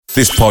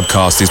This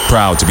podcast is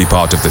proud to be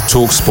part of the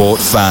TalkSport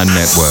Fan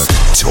Network.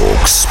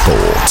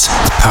 TalkSport.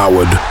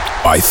 Powered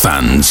by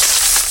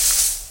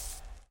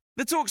fans.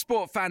 The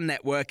TalkSport Fan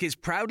Network is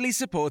proudly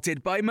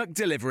supported by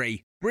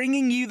McDelivery,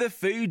 bringing you the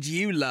food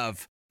you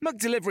love.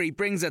 McDelivery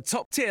brings a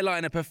top-tier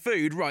lineup of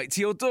food right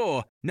to your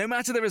door. No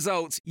matter the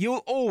result,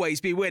 you'll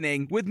always be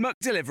winning with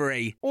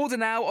McDelivery. Order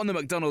now on the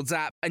McDonald's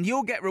app and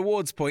you'll get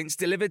rewards points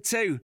delivered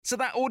too. So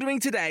that ordering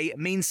today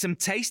means some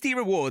tasty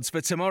rewards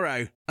for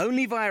tomorrow.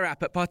 Only via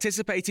app at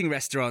participating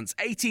restaurants.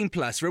 18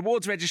 plus.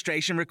 Rewards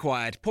registration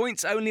required.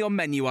 Points only on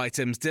menu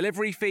items.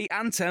 Delivery fee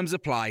and terms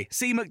apply.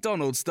 See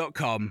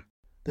mcdonalds.com.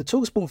 The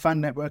TalkSport Fan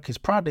Network is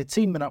proudly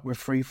teaming up with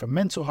Free for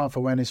Mental Health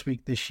Awareness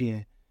Week this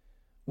year.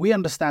 We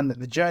understand that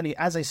the journey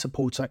as a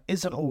supporter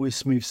isn't always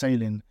smooth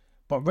sailing,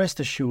 but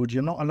rest assured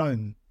you're not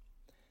alone.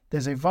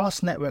 There's a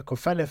vast network of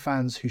fellow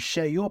fans who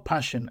share your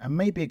passion and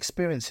may be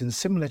experiencing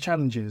similar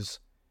challenges.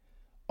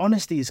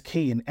 Honesty is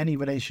key in any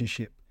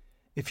relationship.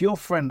 If your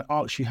friend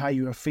asks you how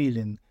you are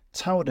feeling,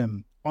 tell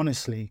them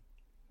honestly.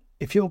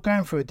 If you're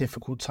going through a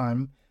difficult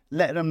time,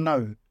 let them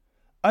know.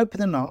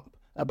 Opening up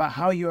about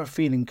how you are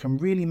feeling can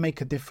really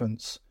make a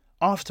difference.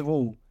 After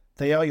all,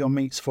 they are your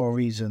mates for a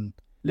reason.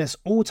 Let's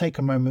all take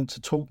a moment to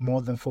talk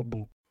more than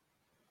football.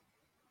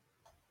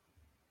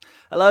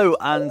 Hello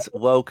and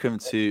welcome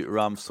to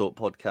Rams Talk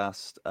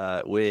Podcast.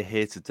 We're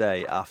here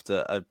today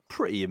after a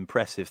pretty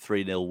impressive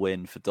 3-0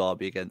 win for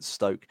Derby against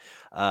Stoke.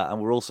 And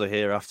we're also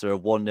here after a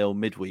 1-0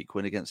 midweek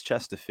win against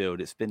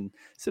Chesterfield. It's been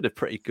a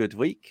pretty good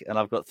week. And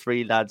I've got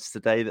three lads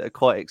today that are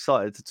quite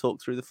excited to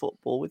talk through the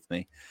football with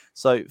me.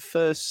 So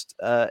first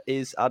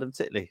is Adam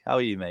Titley. How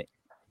are you, mate?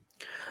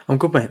 I'm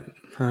good, mate.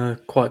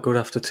 Quite good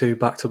after two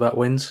back-to-back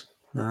wins,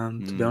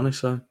 to be honest.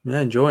 So,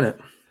 yeah, enjoying it.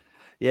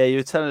 Yeah, you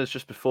were telling us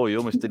just before you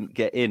almost didn't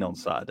get in on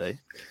Saturday.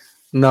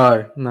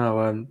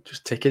 No,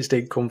 just tickets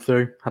didn't come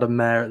through. Had a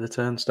mare at the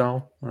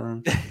turnstile.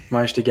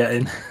 Managed to get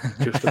in,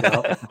 just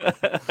about.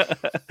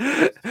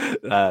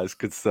 That's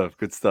good stuff,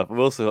 good stuff. We've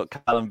also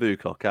got Callum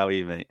Bucock. How are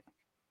you, mate?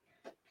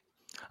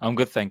 I'm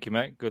good, thank you,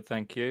 mate. Good,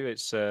 thank you.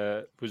 It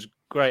was a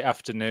great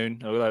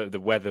afternoon, although the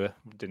weather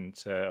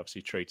didn't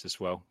obviously treat us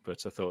well.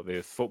 But I thought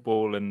the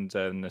football and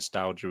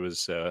nostalgia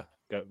was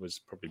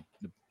probably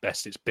the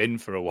best it's been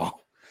for a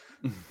while.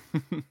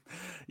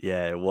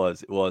 Yeah, it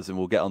was, and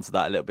we'll get onto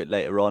that a little bit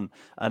later on.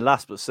 And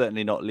last but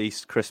certainly not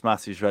least, Chris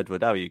Matthews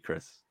Redwood. How are you,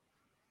 Chris?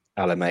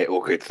 Hello, mate. All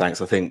good, thanks.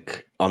 I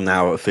think I'm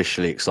now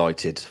officially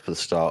excited for the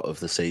start of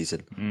the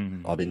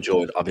season. I've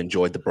enjoyed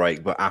the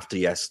break, but after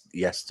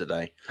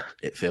yesterday,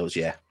 it feels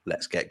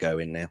let's get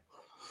going now.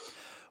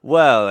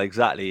 Well,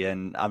 exactly.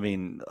 And I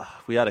mean,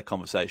 we had a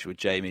conversation with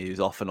Jamie, who's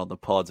often on the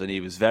pods, and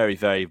he was very,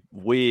 very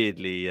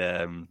weirdly,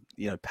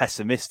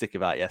 pessimistic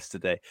about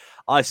yesterday.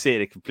 I see it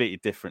in a completely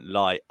different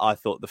light. I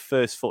thought the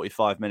first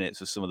 45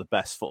 minutes was some of the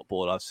best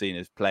football I've seen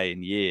us play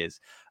in years.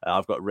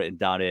 I've got written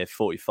down here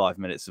 45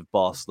 minutes of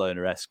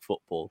Barcelona-esque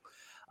football.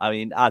 I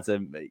mean,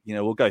 Adam,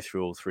 we'll go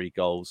through all three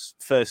goals.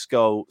 First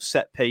goal,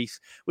 set piece.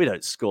 We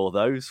don't score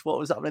those. What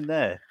was happening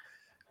there?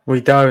 We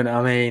don't.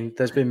 I mean,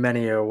 there's been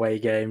many away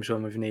games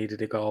when we've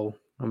needed a goal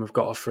and we've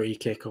got a free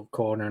kick or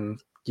corner, and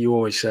you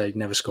always say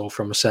never score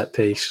from a set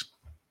piece.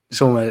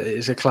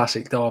 It's a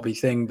classic Derby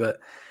thing, but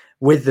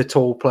with the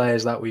tall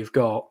players that we've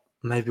got,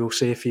 maybe we'll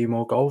see a few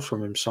more goals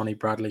from him. Sonny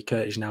Bradley,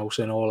 Curtis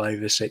Nelson, all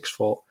over 6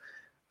 foot.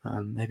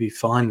 Maybe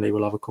finally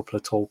we'll have a couple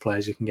of tall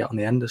players who can get on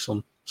the end of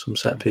some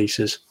set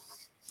pieces.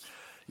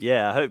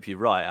 Yeah, I hope you're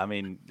right. I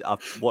mean,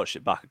 I've watched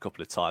it back a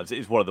couple of times. It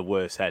is one of the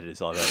worst headers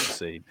I've ever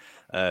seen.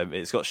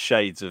 It's got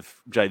shades of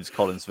James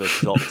Collins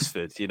versus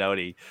Oxford, and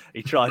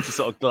he tried to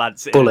sort of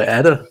glance it. Bullet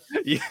header.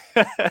 Yeah,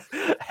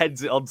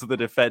 heads it onto the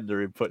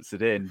defender and puts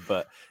it in,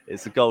 but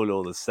it's a goal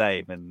all the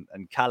same.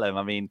 And Callum,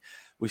 I mean,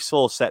 we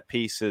saw set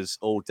pieces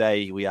all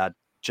day. We had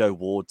Joe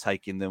Ward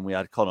taking them. We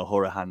had Conor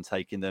Hourihane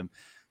taking them.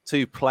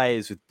 2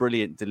 players with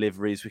brilliant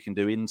deliveries. We can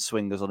do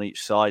in-swingers on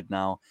each side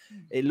now.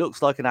 It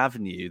looks like an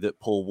avenue that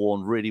Paul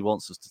Warne really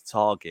wants us to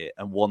target,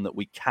 and one that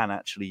we can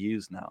actually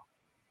use now.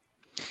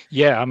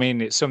 Yeah, I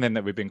mean, it's something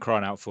that we've been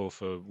crying out for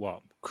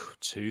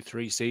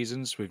 2-3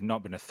 seasons. We've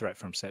not been a threat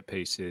from set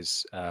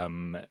pieces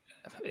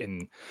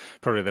in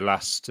probably the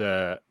last 2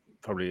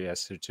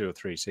 or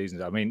 3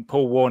 seasons. I mean,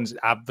 Paul Warne's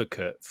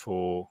advocate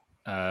for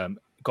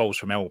goals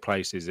from all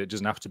places. It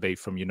doesn't have to be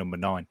from your number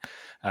 9.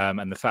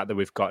 And the fact that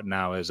we've got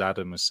now, as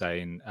Adam was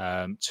saying,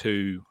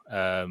 2.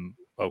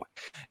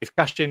 If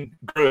Cashin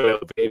grew a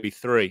little bit, it'd be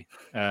 3.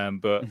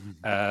 But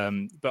I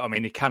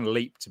mean, he can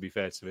leap, to be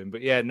fair to him.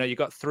 But yeah, no, you've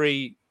got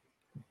 3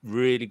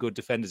 really good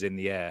defenders in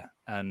the air.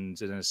 And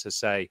as I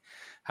say,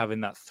 having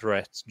that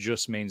threat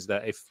just means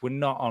that if we're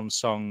not on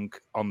song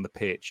on the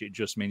pitch, it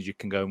just means you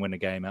can go and win a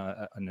game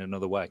in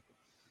another way.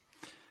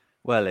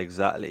 Well,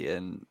 exactly.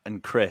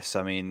 And Chris,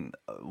 I mean,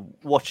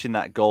 watching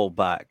that goal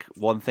back,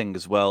 one thing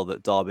as well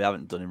that Derby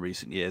haven't done in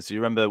recent years, you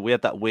remember we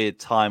had that weird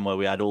time where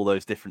we had all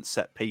those different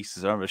set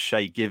pieces. I remember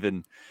Shay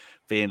Given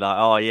being like,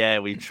 oh yeah,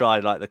 we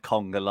tried like the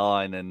conga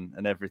line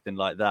and everything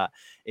like that.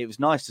 It was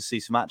nice to see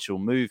some actual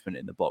movement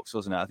in the box,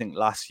 wasn't it? I think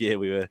last year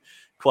we were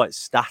quite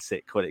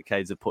static when it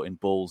came to putting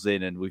balls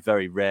in, and we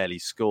very rarely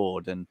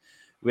scored. And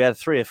we had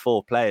 3 or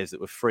 4 players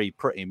that were free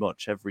pretty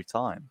much every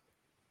time.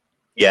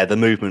 Yeah, the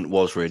movement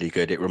was really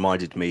good. It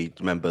reminded me,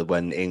 remember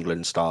when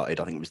England started,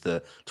 I think it was the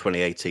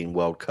 2018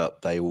 World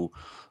Cup, they all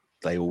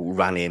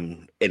ran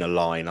in a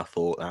line. I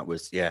thought that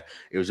was, it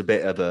was a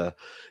bit of a,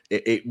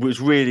 it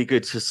was really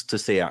good to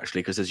see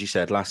actually, because as you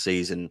said, last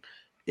season,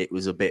 it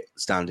was a bit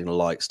standing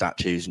like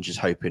statues and just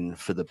hoping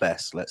for the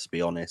best, let's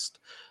be honest.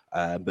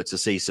 But to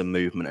see some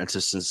movement and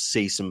to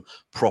see some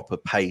proper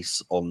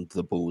pace on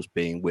the balls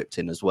being whipped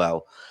in as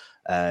well.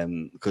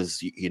 Because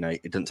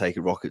it doesn't take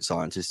a rocket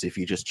scientist. If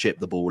you just chip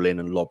the ball in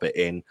and lob it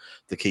in,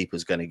 the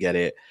keeper's going to get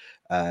it.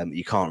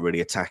 You can't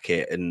really attack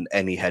it, and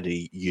any header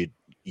you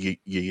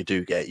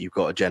do get, you've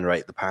got to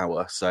generate the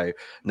power. So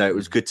no, it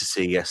was good to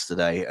see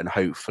yesterday, and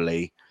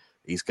hopefully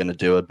he's going to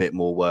do a bit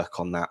more work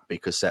on that,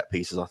 because set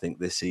pieces, I think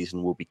this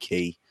season will be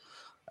key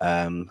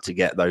to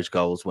get those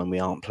goals when we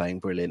aren't playing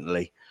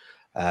brilliantly.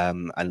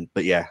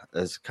 But yeah,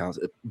 as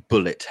a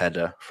bullet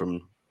header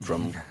from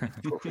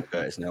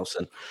Curtis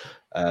Nelson.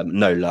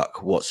 No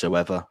luck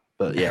whatsoever.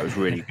 But yeah, it was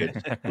really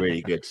good.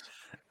 Really good.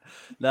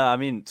 No, I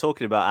mean,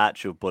 talking about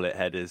actual bullet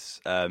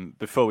headers,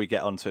 before we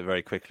get onto it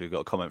very quickly, we've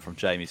got a comment from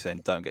Jamie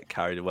saying, don't get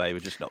carried away. We're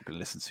just not going to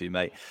listen to you,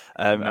 mate.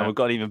 And we've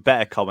got an even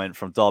better comment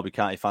from Derby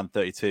County Fan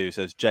 32, who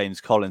says,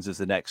 James Collins is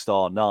the next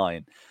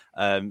R9.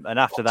 And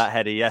after that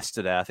header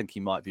yesterday, I think he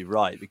might be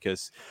right,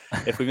 because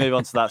if we move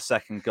on to that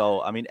second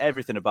goal, I mean,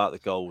 everything about the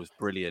goal was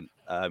brilliant.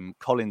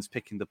 Collins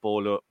picking the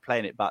ball up,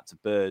 playing it back to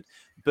Bird.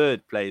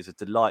 Bird plays a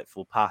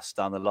delightful pass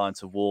down the line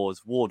to Ward.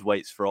 Ward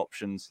waits for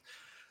options,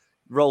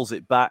 rolls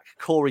it back.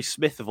 Corey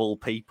Smith, of all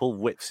people,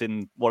 whips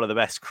in one of the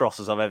best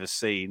crosses I've ever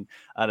seen,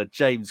 and a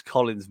James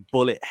Collins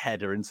bullet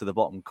header into the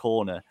bottom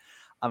corner.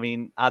 I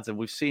mean, Adam,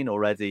 we've seen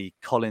already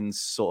Collins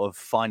sort of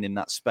finding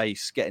that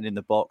space, getting in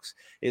the box.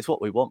 It's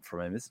what we want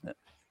from him, isn't it?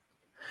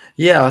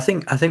 Yeah, I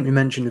think we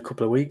mentioned a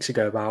couple of weeks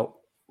ago about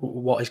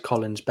what is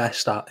Collins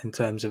best at in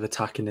terms of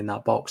attacking in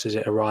that box. Is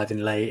it arriving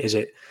late? Is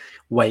it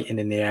waiting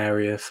in the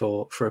area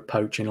for a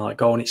poaching like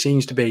goal? And it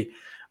seems to be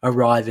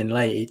arriving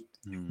late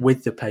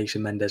with the pace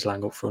of Mendes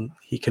Lang up front.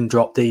 He can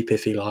drop deep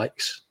if he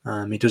likes.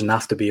 He doesn't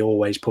have to be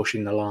always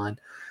pushing the line.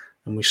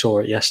 And we saw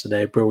it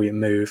yesterday, a brilliant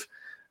move.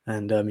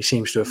 And he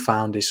seems to have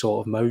found his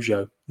sort of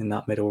mojo in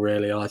that middle,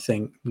 really, I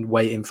think,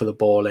 waiting for the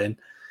ball in.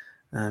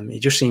 He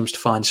just seems to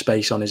find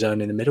space on his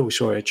own in the middle. We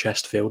saw it at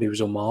Chesterfield, he was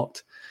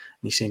unmarked.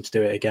 And he seemed to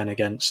do it again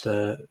against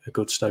a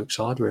good Stoke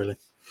side, really.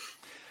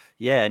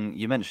 Yeah, and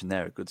you mentioned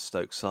there a good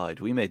Stoke side.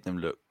 We made them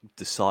look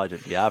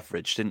decidedly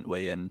average, didn't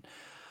we? And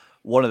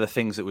one of the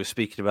things that we were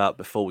speaking about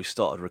before we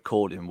started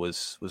recording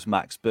was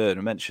Max Bird.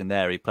 I mentioned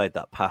there he played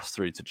that pass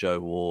through to Joe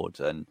Ward,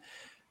 and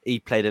he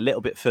played a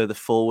little bit further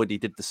forward. He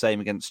did the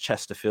same against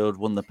Chesterfield,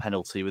 won the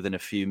penalty within a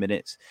few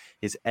minutes.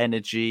 His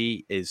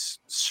energy, his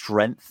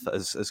strength,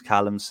 as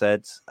Callum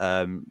said,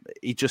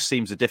 he just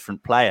seems a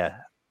different player.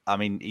 I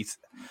mean,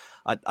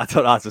 I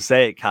don't know how to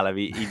say it, Callum.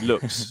 He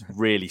looks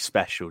really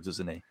special,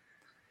 doesn't he?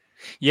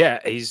 Yeah,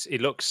 he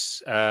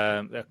looks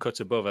a cut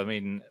above. I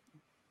mean,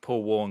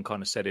 Paul Warren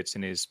kind of said it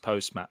in his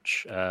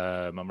post-match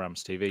on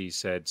Rams TV. He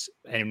said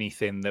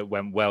anything that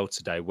went well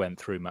today went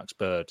through Max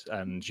Bird,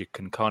 and you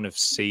can kind of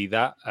see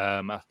that.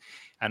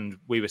 And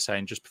we were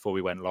saying just before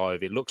we went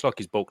live, it looks like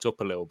he's bulked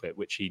up a little bit,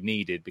 which he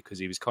needed because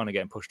he was kind of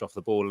getting pushed off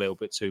the ball a little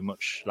bit too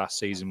much last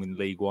season in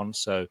League One.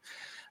 So,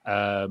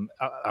 I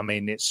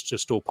mean, it's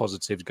just all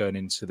positives going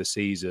into the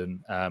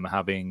season.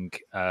 Having,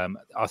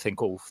 I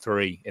think all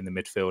three in the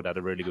midfield had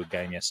a really good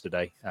game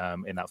yesterday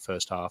in that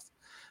first half.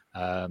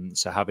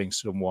 So having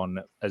someone,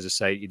 as I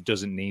say, it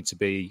doesn't need to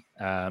be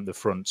the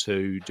front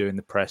two doing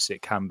the press.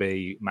 It can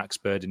be Max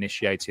Bird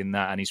initiating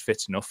that, and he's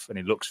fit enough and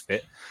he looks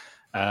fit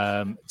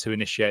to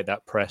initiate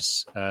that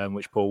press,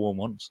 which Paul Warren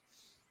wants.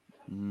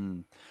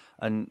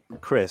 And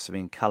Chris, I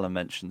mean, Callum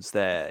mentions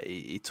there,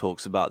 he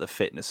talks about the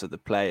fitness of the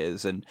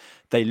players, and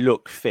they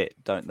look fit,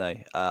 don't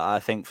they? I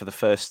think for the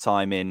first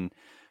time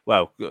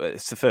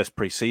it's the first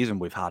pre-season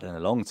we've had in a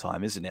long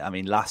time, isn't it? I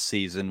mean, last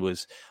season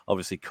was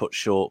obviously cut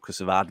short because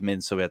of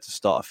admin, so we had to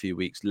start a few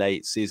weeks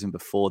late. Season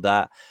before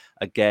that,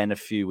 again, a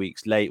few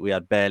weeks late. We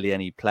had barely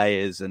any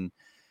players, and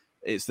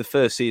it's the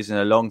first season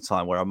in a long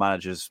time where our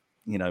managers,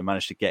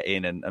 managed to get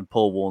in, and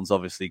Paul Warren's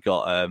obviously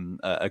got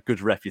a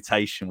good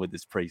reputation with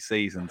his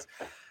pre-seasons.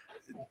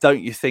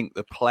 Don't you think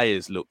the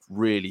players look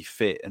really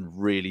fit and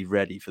really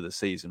ready for the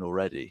season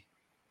already?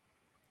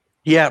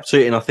 Yeah,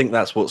 absolutely. And I think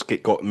that's what's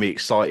got me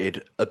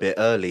excited a bit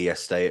early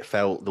yesterday. It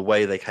felt the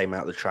way they came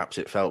out of the traps,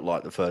 it felt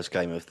like the first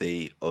game of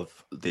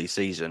the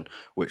season,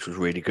 which was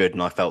really good.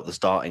 And I felt the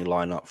starting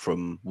lineup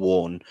from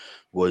Warren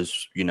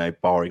was,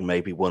 barring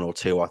maybe one or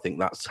two, I think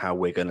that's how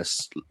we're going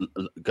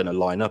to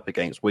line up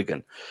against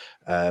Wigan.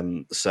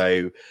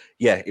 So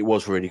yeah, it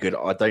was really good.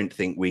 I don't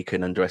think we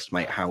can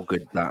underestimate how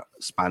good that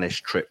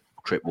Spanish trip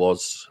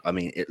was. I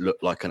mean, it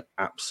looked like an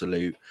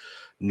absolute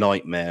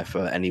nightmare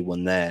for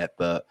anyone there,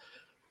 but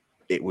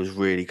it was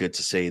really good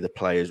to see the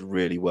players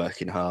really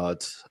working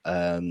hard.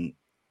 And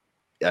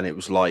it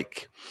was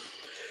like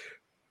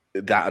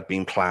that had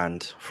been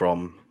planned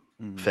from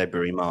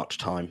February, March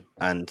time.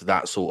 And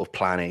that sort of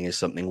planning is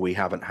something we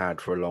haven't had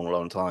for a long,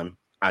 long time.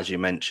 As you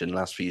mentioned,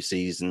 last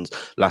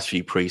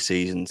few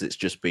pre-seasons, it's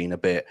just been a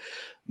bit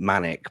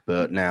manic,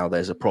 but now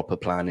there's a proper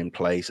plan in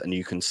place and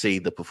you can see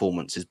the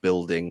performances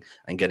building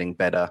and getting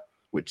better,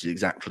 which is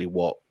exactly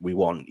what we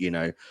want.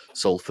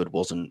 Salford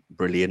wasn't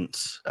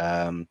brilliant,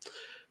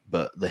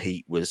 but the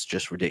heat was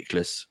just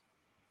ridiculous.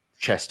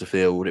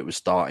 Chesterfield, it was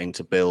starting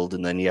to build,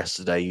 and then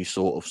yesterday you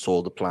sort of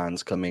saw the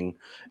plans coming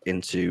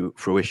into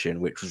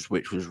fruition, which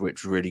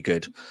was really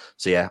good.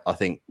 So yeah, I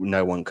think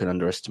no one can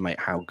underestimate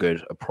how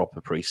good a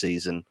proper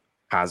pre-season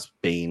has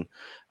been,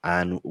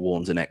 and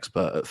Warren's an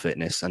expert at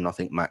fitness, and I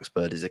think Max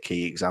Bird is a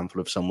key example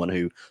of someone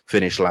who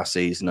finished last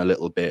season a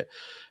little bit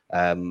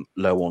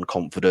low on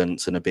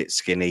confidence and a bit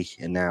skinny,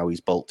 and now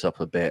he's bulked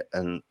up a bit,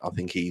 and I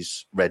think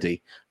he's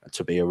ready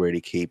to be a really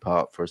key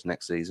part for us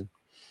next season.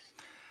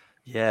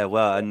 Yeah,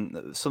 well,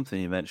 and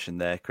something you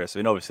mentioned there, Chris. I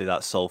mean, obviously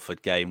that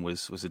Salford game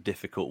was a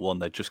difficult one.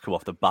 They'd just come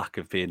off the back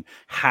of being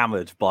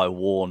hammered by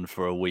Warren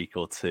for a week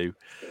or two.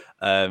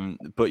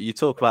 But you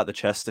talk about the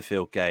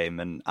Chesterfield game,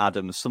 and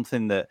Adam,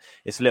 something that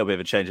it's a little bit of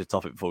a change of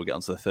topic before we get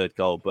onto the third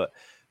goal. But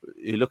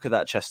you look at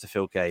that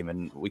Chesterfield game,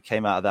 and we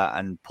came out of that,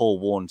 and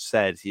Paul Warren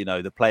said,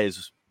 the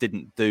players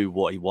didn't do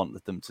what he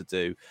wanted them to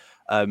do.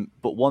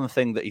 But one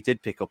thing that he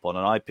did pick up on,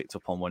 and I picked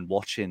up on when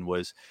watching,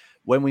 was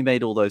when we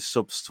made all those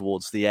subs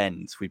towards the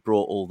end, we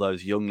brought all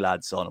those young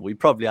lads on. We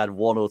probably had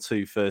one or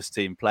two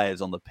first-team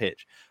players on the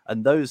pitch,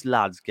 and those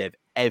lads gave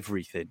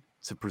everything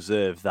to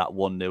preserve that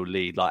 1-0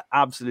 lead, like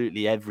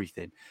absolutely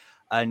everything.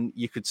 And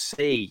you could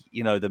see,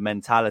 the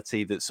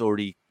mentality that's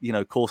already,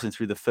 coursing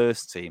through the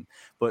first team,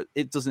 but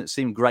it doesn't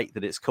seem great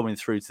that it's coming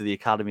through to the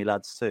academy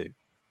lads too.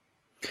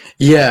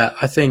 Yeah,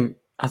 I think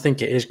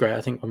it is great.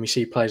 I think when we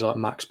see players like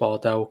Max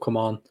Bardell come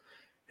on,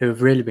 who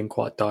have really been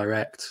quite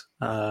direct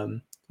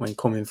when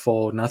coming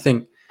forward, and I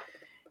think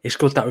it's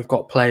good that we've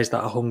got players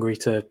that are hungry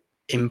to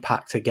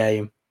impact a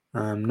game,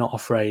 not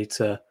afraid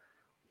to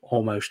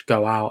almost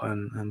go out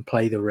and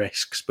play the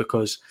risks,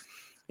 because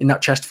in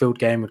that Chesterfield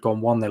game, we'd gone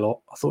 1-0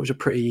 up. I thought it was a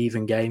pretty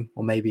even game,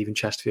 or maybe even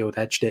Chesterfield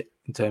edged it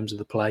in terms of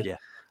the play.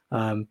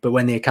 Yeah. But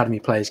when the academy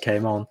players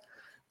came on,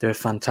 they were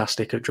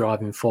fantastic at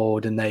driving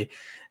forward, and they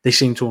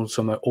seem to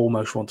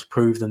almost want to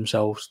prove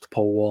themselves to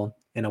Paul Warren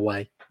in a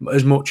way.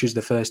 As much as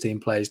the first team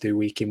players do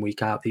week in,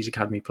 week out, these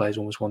academy players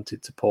almost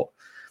wanted to put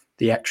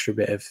the extra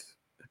bit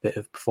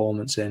of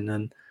performance in.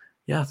 And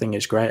yeah, I think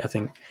it's great. I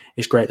think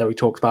it's great that we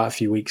talked about a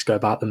few weeks ago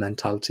about the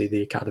mentality of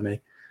the academy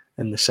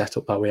and the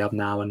setup that we have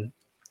now. And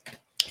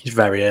it's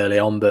very early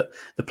on, but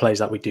the players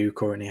that we do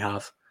currently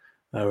have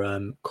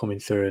are coming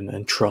through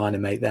and trying to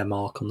make their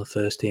mark on the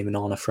first team and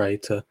aren't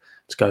afraid to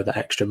go that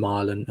extra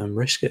mile and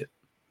risk it.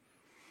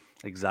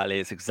 Exactly.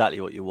 It's exactly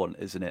what you want,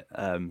 isn't it?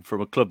 From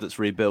a club that's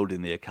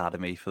rebuilding the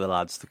academy, for the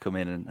lads to come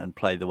in and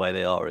play the way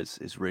they are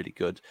is really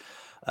good.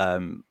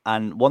 And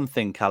one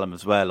thing, Callum,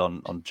 as well,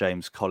 on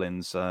James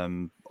Collins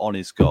on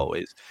his goal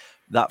is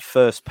that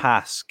first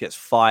pass gets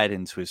fired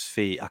into his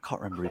feet. I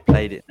can't remember who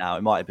played it now.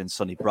 It might have been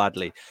Sonny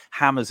Bradley.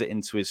 Hammers it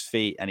into his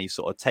feet and he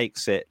sort of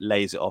takes it,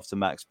 lays it off to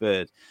Max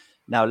Bird.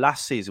 Now,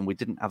 last season, we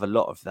didn't have a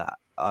lot of that.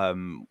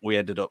 We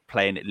ended up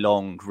playing it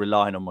long,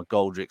 relying on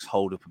McGoldrick's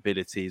hold-up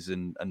abilities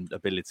and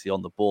ability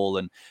on the ball.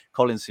 And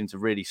Collins seemed to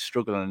really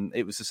struggle. And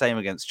it was the same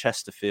against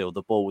Chesterfield.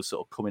 The ball was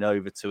sort of coming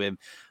over to him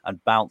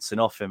and bouncing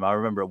off him. I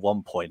remember at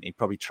one point, he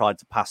probably tried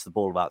to pass the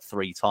ball about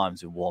 3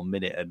 times in 1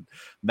 minute and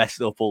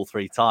messed up all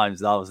 3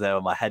 times. And I was there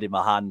with my head in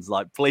my hands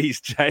like,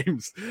 please,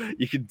 James,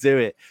 you can do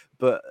it.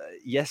 But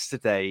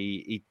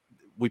yesterday,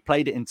 we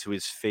played it into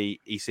his feet.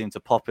 He seemed to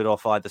pop it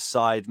off either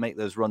side, make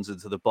those runs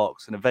into the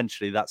box, and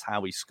eventually that's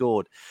how he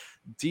scored.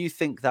 Do you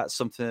think that's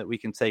something that we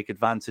can take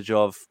advantage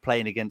of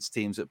playing against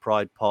teams at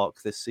Pride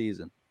Park this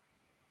season?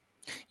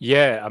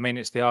 Yeah, I mean,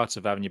 it's the art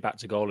of having your back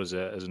to goal as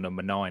a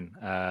number 9,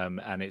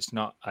 and it's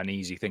not an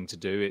easy thing to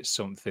do. It's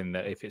something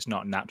that if it's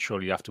not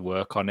natural, you have to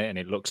work on it, and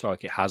it looks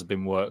like it has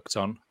been worked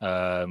on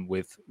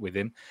with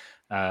him.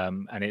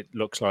 And it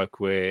looks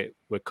like we're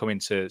coming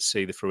to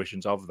see the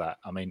fruitions of that.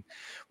 I mean,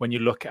 when you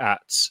look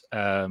at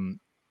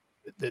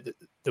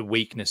the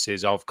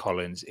weaknesses of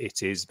Collins,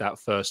 it is that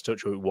first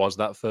touch, or it was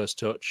that first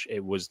touch.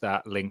 It was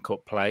that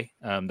link-up play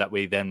that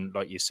we then,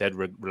 like you said,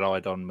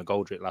 relied on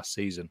McGoldrick last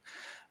season.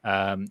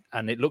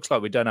 And it looks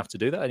like we don't have to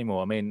do that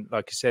anymore. I mean,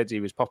 like you said, he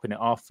was popping it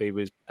off. He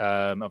was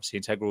obviously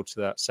integral to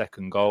that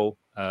second goal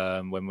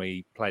when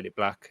we played it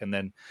black. And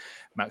then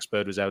Max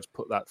Bird was able to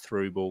put that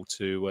through ball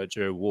to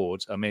Joe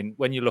Ward. I mean,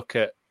 when you look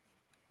at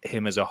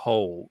him as a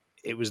whole,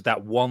 it was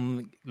that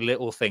one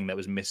little thing that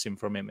was missing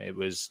from him. It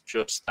was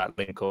just that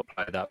link-up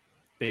play, that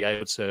being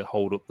able to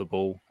hold up the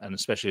ball. And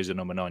especially as a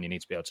number 9, you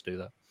need to be able to do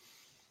that.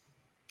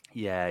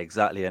 Yeah,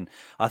 exactly. And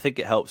I think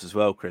it helps as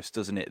well, Chris,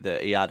 doesn't it,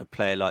 that he had a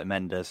player like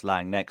Mendes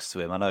Lang next to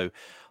him. I know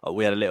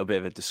we had a little bit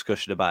of a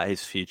discussion about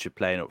his future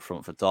playing up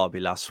front for Derby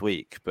last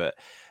week, but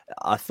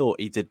I thought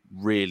he did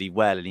really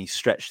well and he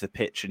stretched the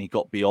pitch and he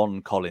got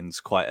beyond Collins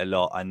quite a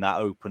lot. And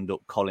that opened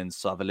up Collins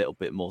to have a little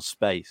bit more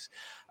space.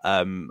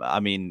 I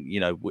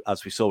mean,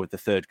 as we saw with the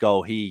third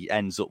goal, he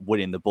ends up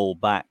winning the ball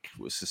back.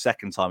 It was the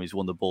second time he's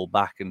won the ball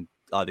back and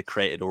either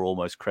created or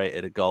almost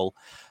created a goal.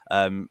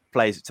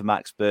 Plays it to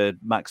Max Bird,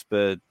 a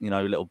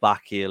little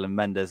back heel, and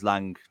Mendes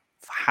Lang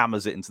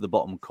hammers it into the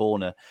bottom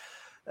corner.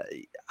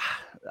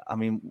 I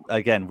mean,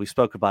 again, we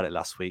spoke about it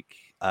last week.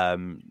 I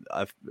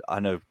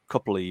know a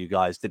couple of you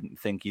guys didn't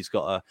think he's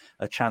got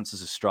a chance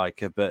as a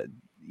striker, but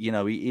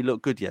he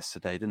looked good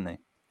yesterday, didn't he?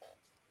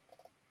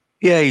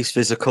 Yeah, he's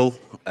physical.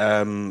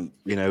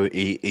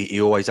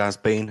 He always has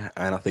been,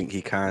 and I think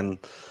he can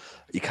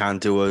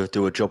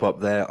do a job up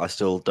there. I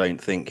still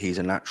don't think he's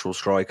a natural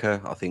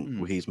striker. I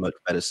think he's much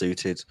better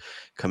suited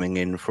coming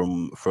in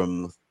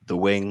from the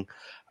wing.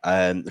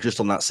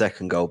 Just on that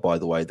second goal, by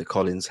the way, the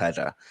Collins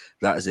header,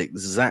 that is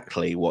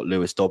exactly what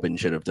Lewis Dobbin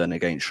should have done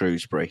against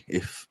Shrewsbury.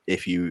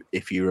 If you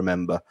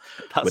remember,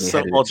 that's when he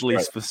so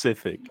oddly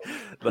specific.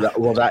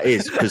 That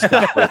is because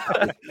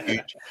that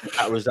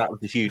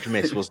was a huge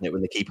miss, wasn't it?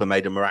 When the keeper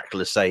made a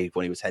miraculous save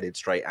when he was headed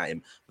straight at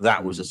him,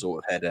 that was the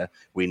sort of header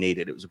we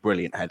needed. It was a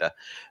brilliant header.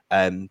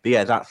 But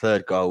yeah, that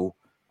third goal.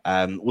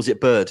 Was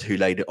it Bird who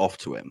laid it off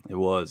to him? It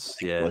was,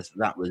 yeah.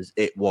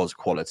 It was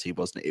quality,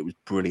 wasn't it? It was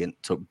brilliant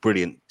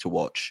to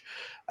watch.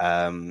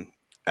 And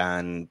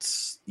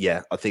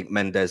yeah, I think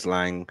Mendes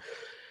Lang,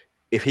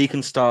 if he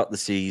can start the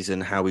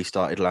season how he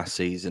started last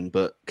season,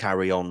 but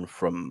carry on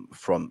from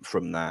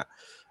that,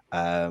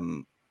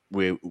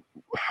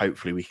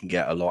 hopefully we can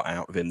get a lot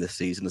out of him this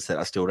season.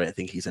 I still don't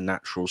think he's a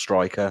natural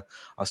striker.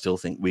 I still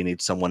think we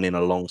need someone in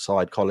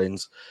alongside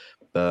Collins.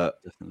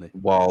 But definitely,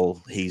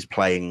 while he's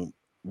playing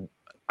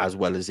as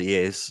well as he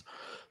is,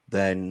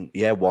 then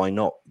yeah, why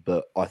not?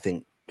 But I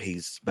think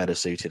he's better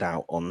suited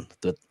out on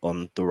the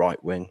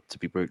right wing, to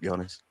be brutally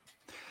honest.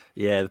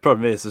 Yeah, the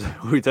problem is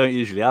we don't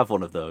usually have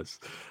one of those.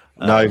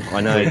 No,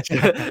 I know.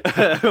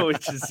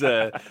 Which is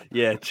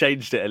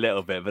changed it a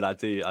little bit, but I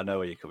know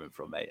where you're coming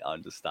from, mate. I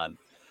understand.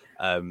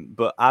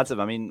 But Adam,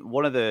 I mean,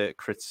 one of the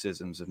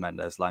criticisms of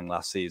Mendes Lang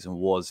last season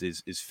was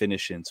his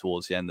finishing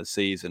towards the end of the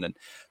season. And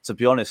to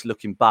be honest,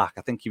 looking back,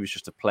 I think he was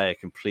just a player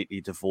completely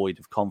devoid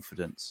of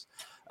confidence.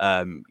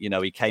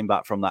 He came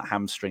back from that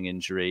hamstring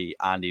injury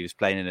and he was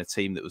playing in a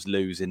team that was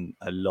losing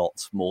a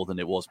lot more than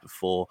it was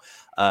before.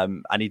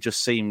 And he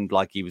just seemed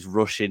like he was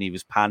rushing, he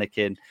was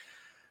panicking.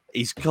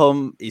 He's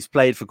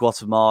played for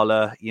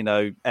Guatemala.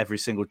 Every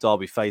single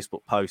Derby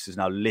Facebook post is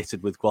now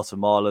littered with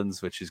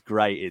Guatemalans, which is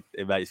great.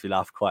 It makes me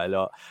laugh quite a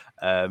lot.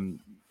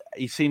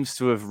 He seems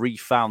to have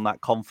refound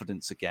that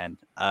confidence again.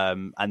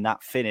 And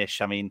that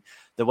finish, I mean,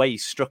 the way he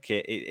struck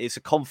it's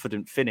a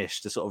confident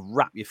finish to sort of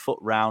wrap your foot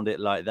round it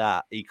like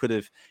that. He could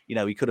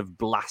have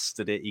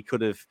blasted it. He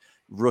could have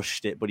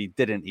rushed it, but he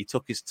didn't. He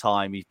took his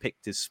time. He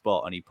picked his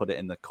spot and he put it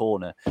in the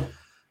corner.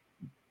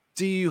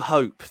 Do you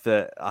hope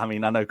that, I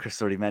mean, I know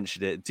Chris already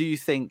mentioned it. Do you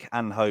think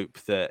and hope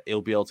that he'll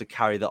be able to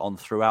carry that on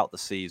throughout the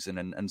season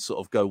and sort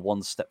of go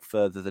one step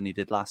further than he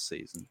did last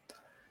season?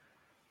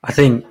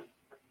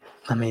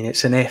 I mean,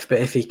 it's an if, but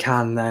if he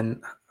can,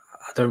 then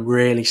I don't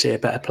really see a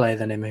better player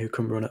than him who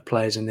can run at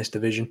players in this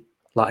division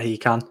like he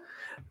can.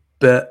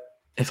 But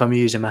if I'm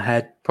using my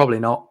head, probably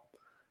not.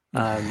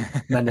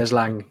 Mendes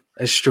Lang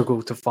has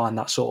struggled to find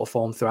that sort of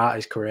form throughout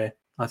his career.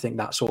 I think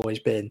that's always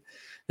been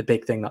the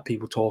big thing that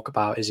people talk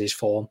about is his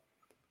form.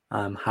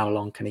 How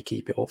long can he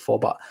keep it up for?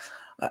 But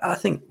I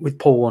think with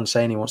Paul once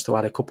saying he wants to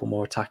add a couple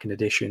more attacking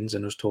additions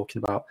and us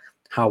talking about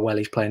how well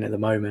he's playing at the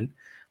moment,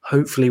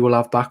 hopefully we'll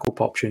have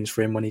backup options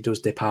for him when he does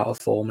dip out of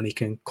form and he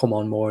can come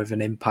on more of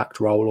an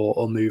impact role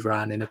or move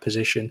around in a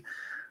position.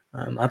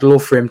 I'd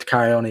love for him to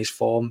carry on his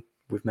form.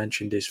 We've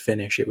mentioned his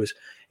finish. It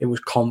was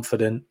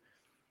confident.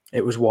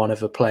 It was one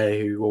of a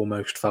player who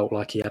almost felt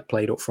like he had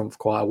played up front for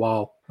quite a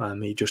while.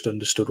 He just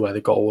understood where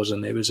the goal was,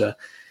 and it was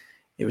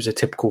a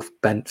typical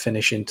bent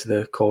finish into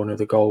the corner of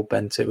the goal,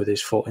 bent it with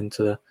his foot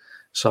into the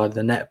side of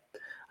the net.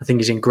 I think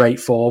he's in great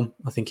form.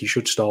 I think he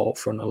should start up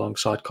front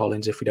alongside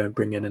Collins if we don't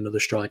bring in another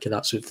striker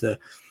that's of the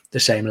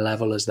same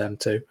level as them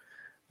two.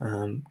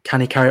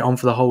 Can he carry it on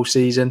for the whole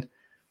season?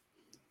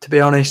 To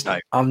be honest, no.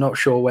 I'm not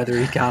sure whether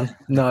he can.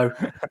 No.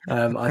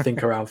 I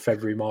think around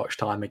February, March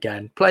time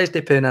again. Players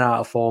dip in and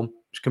out of form.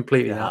 It's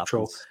completely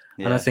natural.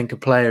 Yeah. And I think a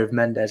player of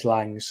Mendes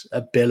Lang's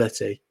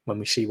ability, when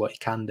we see what he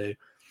can do,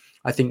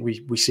 I think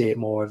we see it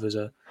more of as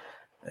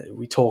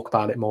we talk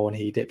about it more and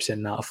he dips in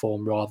and out of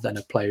form rather than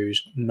a player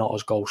who's not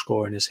as goal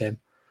scoring as him.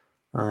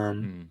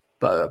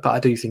 But I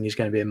do think he's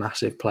going to be a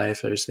massive player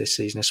for us this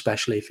season,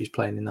 especially if he's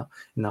playing in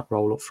that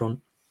role up front.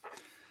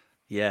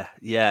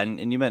 Yeah,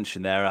 and you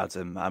mentioned there,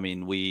 Adam. I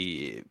mean,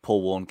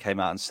 Paul Warne came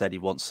out and said he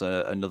wants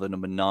another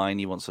number 9,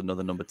 he wants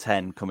another number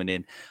 10 coming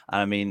in.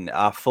 And I mean,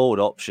 our forward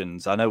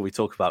options. I know we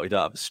talk about we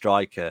don't have a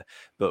striker,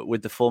 but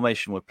with the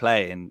formation we're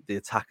playing, the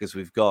attackers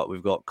we've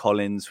got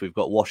Collins, we've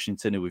got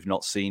Washington, who we've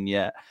not seen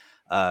yet.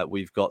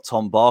 We've got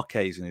Tom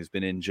Barkhazen, who's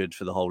been injured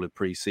for the whole of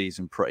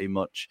pre-season, pretty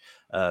much,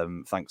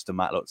 thanks to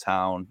Matlock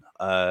Town,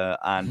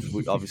 and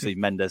obviously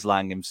Mendes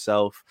Lang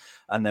himself.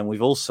 And then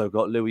we've also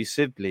got Louis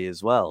Sibley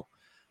as well.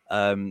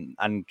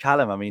 And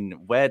Callum, I mean,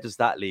 where does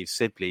that leave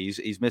Sibley?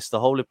 He's missed the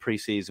whole of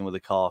pre-season with a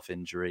calf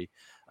injury.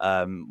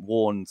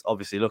 Warren's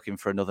obviously looking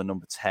for another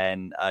number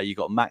 10. You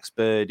got Max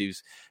Bird,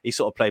 he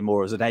sort of played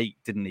more as an 8,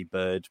 didn't he,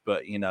 Bird?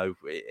 But, you know,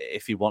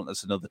 if he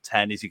wants another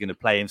 10, is he going to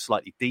play him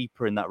slightly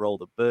deeper in that role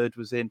that Bird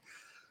was in?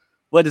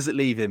 Where does it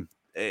leave him?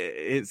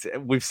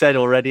 We've said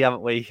already,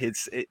 haven't we?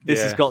 This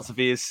has got to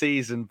be his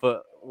season,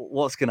 but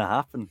what's going to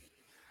happen?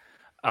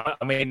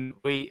 I mean,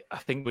 I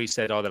think we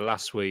said either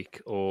last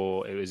week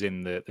or it was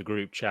in the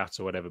group chat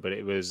or whatever, but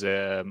it was,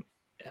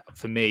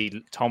 for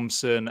me,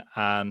 Thompson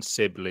and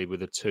Sibley were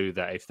the two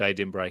that if they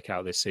didn't break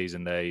out this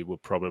season, they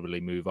would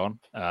probably move on.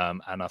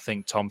 And I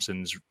think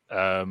Thompson's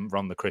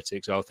run the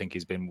critics. I think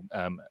he's been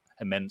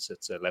immense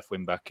at left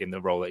wing back in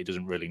the role that he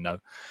doesn't really know.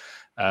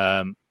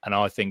 And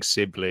I think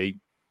Sibley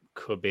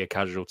could be a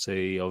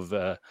casualty of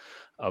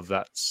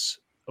that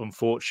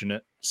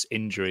unfortunate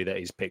injury that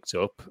he's picked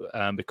up,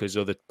 because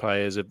other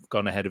players have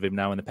gone ahead of him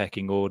now in the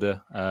pecking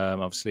order.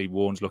 Obviously,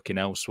 Warren's looking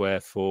elsewhere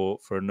for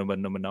a number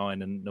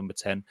 9 and number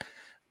 10.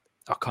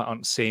 I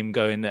can't see him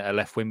going at a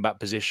left wing back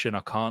position. I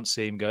can't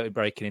see him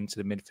breaking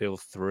into the midfield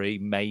 3,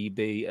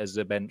 maybe as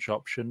a bench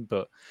option.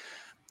 But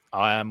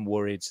I am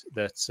worried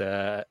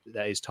that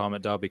his time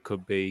at Derby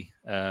could be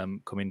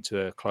coming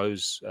to a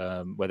close,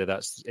 whether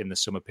that's in the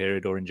summer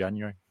period or in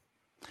January.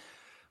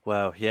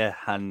 Well, yeah,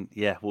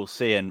 we'll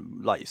see.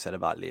 And like you said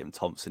about Liam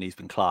Thompson, he's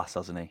been class,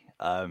 hasn't he?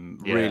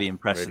 Really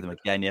impressed with him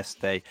again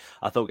yesterday.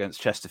 I thought against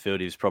Chesterfield,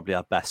 he was probably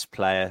our best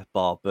player,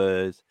 bar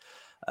Bird.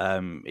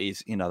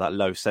 He's, that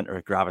low centre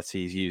of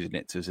gravity, he's using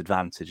it to his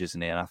advantage,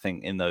 isn't he? And I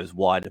think in those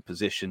wider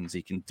positions,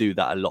 he can do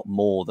that a lot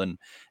more than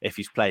if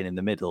he's playing in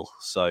the middle.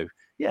 So,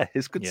 yeah,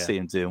 it's good to see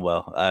him doing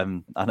well.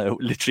 I know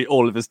literally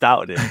all of us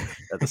doubted him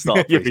at the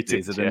start of the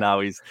season, and now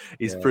he's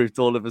proved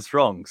all of us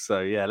wrong. So,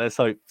 yeah, let's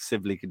hope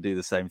Sibley can do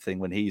the same thing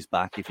when he's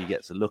back, if he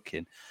gets a look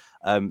in.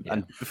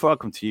 And before I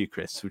come to you,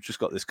 Chris, we've just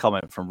got this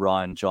comment from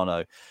Ryan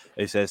Jono,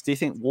 who says, do you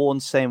think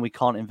Warren's saying we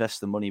can't invest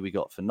the money we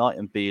got for Knight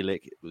and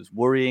Bielik was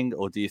worrying,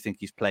 or do you think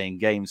he's playing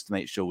games to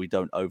make sure we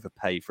don't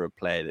overpay for a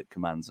player that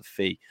commands a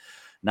fee?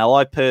 Now,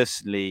 I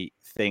personally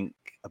think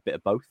a bit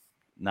of both.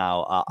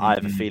 Now, I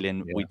have a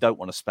feeling we don't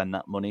want to spend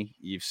that money.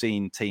 You've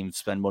seen teams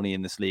spend money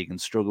in this league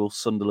and struggle.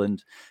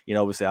 Sunderland,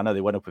 obviously, I know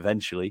they went up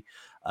eventually,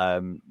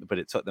 but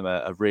it took them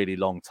a really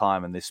long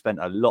time, and they spent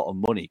a lot of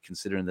money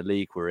considering the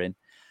league we're in.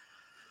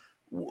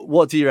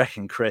 What do you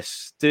reckon,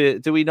 Chris? Do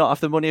we not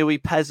have the money? Are we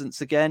peasants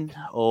again?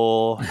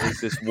 Or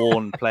is this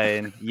Warren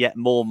playing yet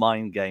more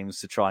mind games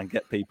to try and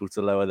get people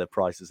to lower their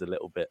prices a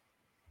little bit?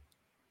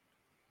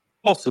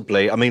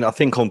 Possibly. I mean, I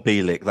think on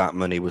Bielik, that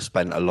money was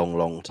spent a long,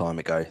 long time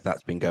ago.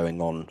 That's been going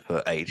on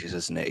for ages,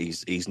 hasn't it?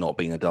 He's not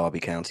been a Derby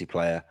County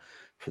player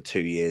for 2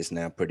 years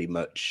now, pretty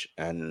much.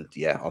 And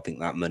yeah, I think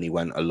that money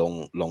went a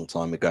long, long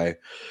time ago.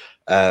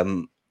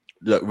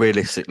 Look,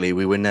 realistically,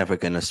 we were never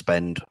going to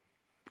spend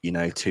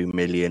 2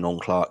 million on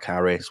Clark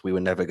Harris. We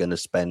were never going to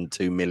spend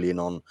 2 million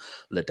on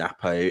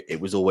Ladapo. It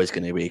was always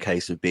going to be a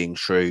case of being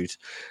shrewd.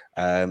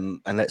 And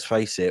let's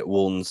face it,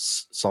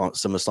 Warren's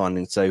summer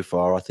signings so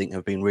far, I think,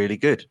 have been really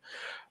good.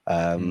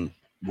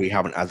 We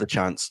haven't had the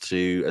chance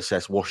to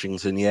assess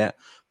Washington yet,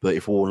 but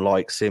if Warren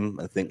likes him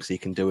and thinks he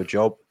can do a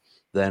job,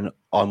 then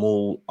I'm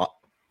all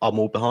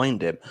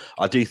behind him.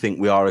 I do think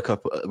we are a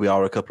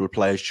couple of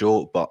players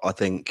short, but I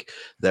think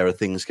there are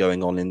things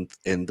going on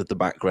in the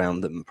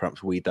background that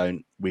perhaps we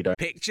don't.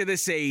 Picture the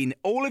scene.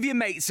 All of your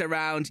mates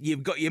around,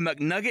 you've got your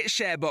McNugget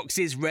share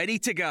boxes ready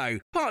to go.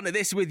 Partner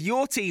this with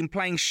your team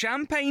playing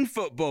champagne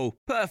football.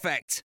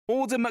 Perfect.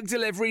 Order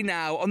McDelivery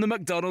now on the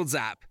McDonald's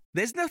app.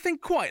 There's nothing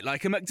quite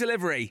like a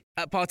McDelivery.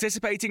 At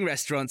participating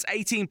restaurants,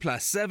 18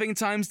 plus, serving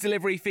times,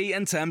 delivery fee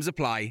and terms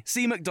apply.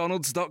 See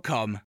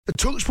mcdonalds.com. The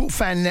TalkSport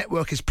Fan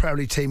Network is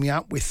proudly teaming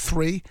up with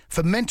 3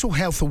 for Mental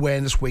Health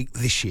Awareness Week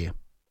this year.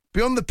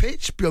 Beyond the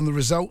pitch, beyond the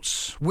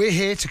results, we're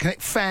here to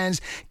connect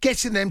fans,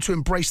 getting them to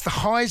embrace the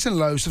highs and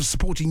lows of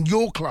supporting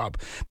your club,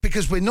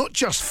 because we're not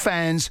just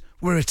fans,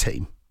 we're a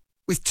team.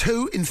 With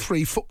 2 in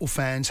 3 football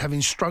fans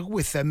having struggled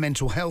with their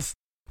mental health,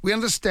 we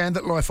understand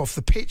that life off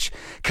the pitch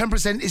can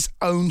present its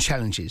own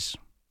challenges.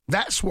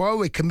 That's why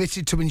we're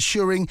committed to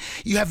ensuring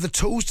you have the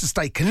tools to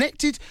stay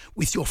connected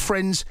with your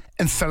friends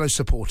and fellow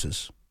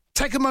supporters.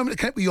 Take a moment to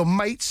connect with your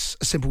mates.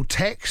 A simple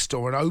text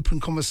or an open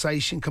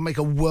conversation can make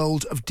a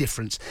world of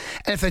difference.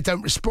 And if they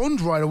don't respond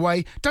right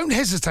away, don't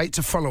hesitate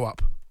to follow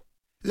up.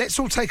 Let's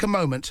all take a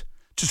moment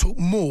to talk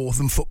more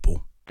than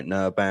football.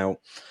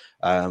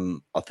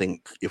 I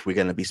think if we're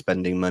going to be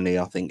spending money,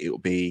 I think it will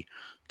be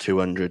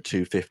 200,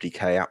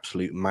 250k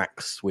absolute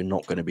max. We're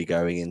not going to be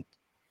going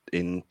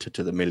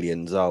to the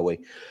millions, are we?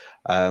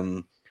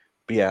 But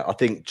yeah, I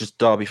think just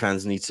Derby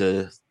fans need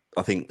to,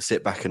 I think,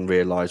 sit back and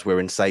realise we're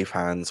in safe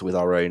hands with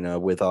our owner,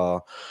 with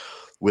our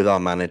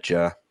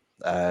manager.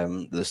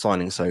 The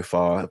signings so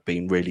far have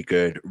been really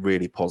good,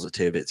 really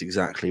positive. It's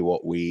exactly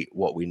what we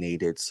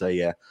needed. So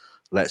yeah,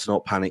 let's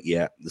not panic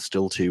yet. There's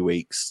still 2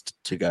 weeks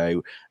to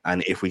go,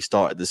 and if we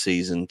started the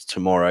season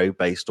tomorrow,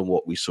 based on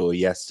what we saw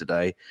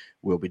yesterday,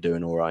 we'll be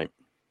doing all right.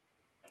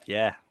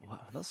 Yeah, wow,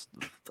 that's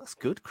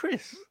good,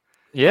 Chris.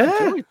 Yeah,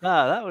 I enjoyed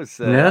that. That was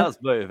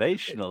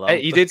motivational.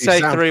 Hey, you did say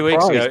sound 3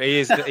 weeks ago.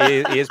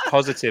 surprised. He is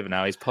positive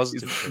now. He's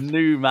positive. He's a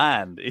new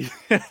man.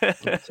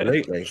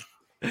 Absolutely.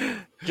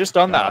 Just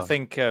on that, I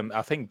think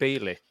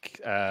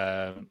Bielik.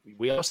 I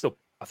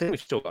think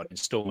we've still got an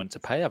instalment to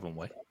pay, haven't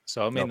we?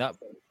 So I mean that.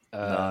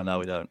 No,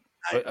 we don't.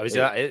 Is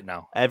that it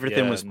now?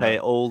 Everything was paid.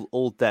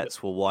 All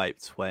debts were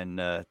wiped when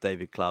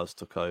David Klaus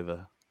took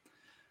over.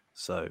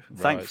 So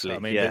thankfully, so, I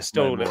mean, yeah, there's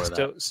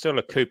still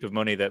a coup of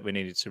money that we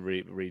needed to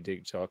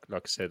redig. So,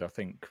 like I said, I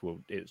think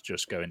it's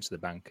just go into the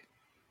bank.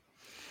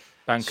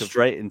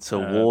 Straight into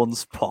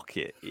Warren's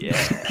pocket. Yeah.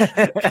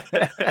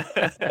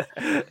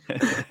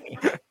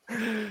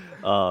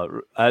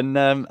 And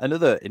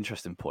another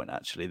interesting point,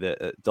 actually,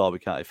 that Derby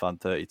County Fan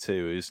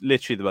 32 is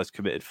literally the most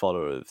committed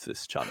follower of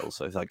this channel.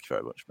 So thank you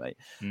very much, mate.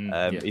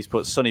 He's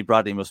put Sonny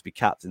Bradley must be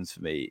captains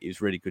for me. He was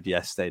really good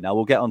yesterday. Now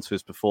we'll get onto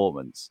his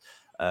performance.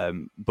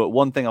 But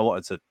one thing I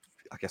wanted to,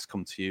 I guess,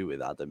 come to you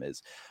with, Adam,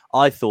 is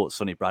I thought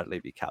Sonny Bradley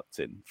would be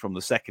captain from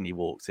the second he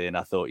walked in.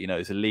 I thought,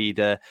 as a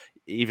leader,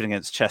 even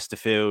against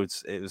Chesterfield,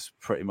 it was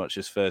pretty much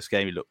his first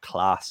game. He looked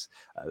class,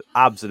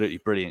 absolutely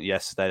brilliant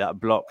yesterday. That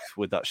block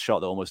with that shot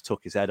that almost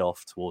took his head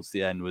off towards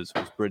the end was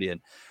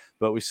brilliant.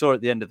 But we saw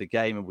at the end of the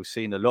game, and we've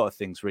seen a lot of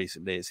things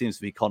recently. It seems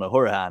to be Conor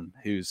Hourihane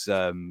who's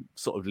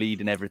sort of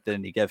leading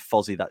everything. He gave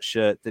Fozzie that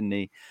shirt, didn't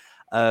he?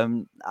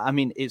 I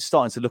mean, it's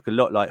starting to look a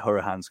lot like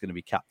Hourihane's going to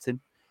be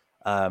captain.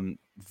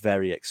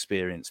 Very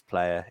experienced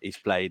player. He's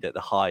played at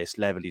the highest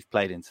level. He's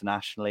played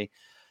internationally.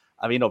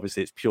 I mean,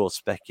 obviously it's pure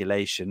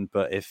speculation,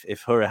 but if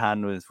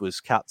Hourihane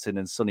was captain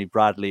and Sonny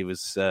Bradley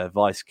was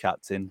vice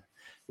captain,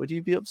 would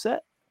you be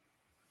upset?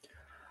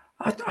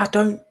 I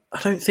don't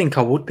think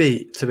I would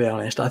be, to be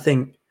honest. I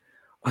think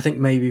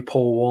maybe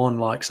Paul Warne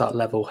likes that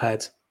level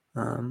head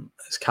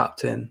as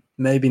captain.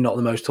 Maybe not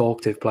the most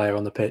talkative player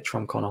on the pitch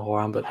from Conor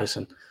Hourihane, but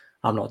listen,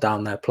 I'm not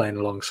down there playing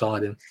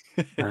alongside him.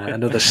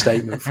 Another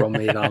statement from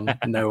me that I'm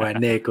nowhere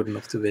near good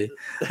enough to be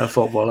a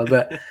footballer.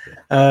 But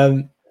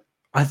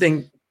I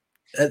think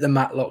at the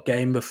Matlock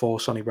game before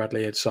Sonny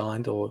Bradley had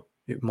signed, or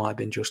it might have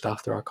been just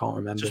after, I can't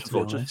remember, just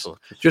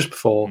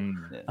before.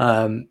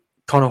 Conor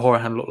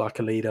Hourihane looked like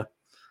a leader.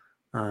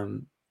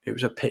 It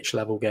was a pitch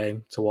level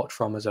game to watch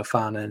from as a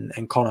fan,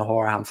 and Conor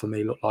Hourihane for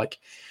me looked like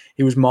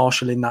he was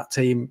marshalling that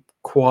team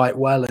quite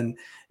well, and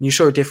you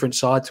saw a different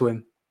side to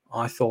him,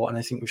 I thought, and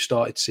I think we've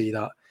started to see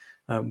that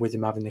with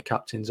him having the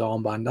captain's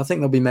armband. I think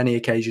there'll be many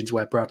occasions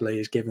where Bradley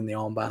is given the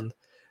armband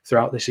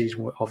throughout the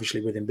season,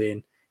 obviously with him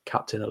being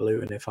captain at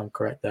Luton, if I'm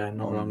correct there,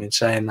 not wrong in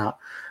saying that.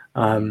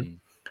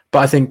 But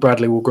I think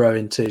Bradley will grow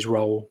into his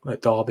role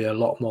at Derby a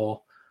lot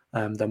more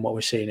than what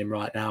we're seeing him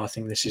right now. I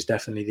think this is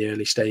definitely the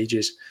early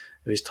stages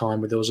of his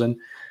time with us, and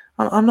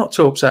I'm not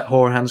too upset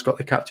Hourihane's got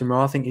the captain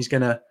role. I think he's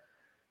gonna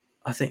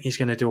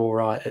do all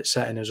right at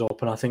setting us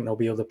up, and I think there'll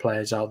be other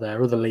players out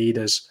there, other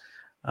leaders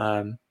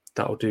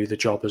that will do the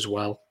job as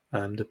well,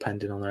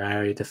 depending on their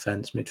area,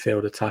 defence,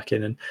 midfield,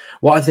 attacking. And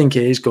what I think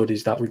is good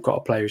is that we've got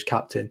a player who's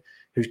captain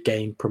who's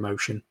gained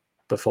promotion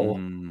before.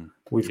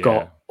 We've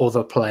got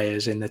other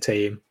players in the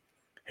team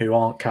who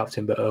aren't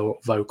captain but are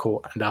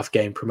vocal and have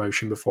gained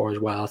promotion before as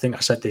well. I think I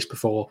said this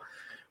before.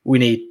 We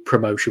need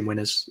promotion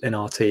winners in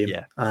our team.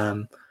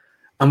 And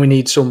we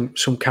need some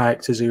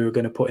characters who are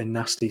going to put in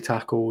nasty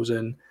tackles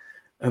and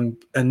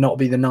not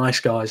be the nice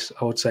guys,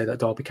 I would say, that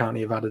Derby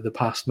County have had in the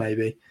past,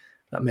 maybe.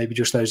 That maybe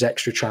just those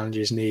extra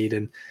challenges need.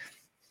 And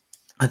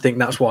I think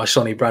that's why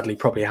Sonny Bradley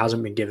probably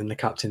hasn't been given the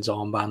captain's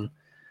armband,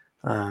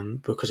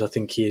 because I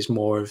think he is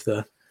more of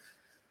the...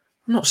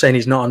 I'm not saying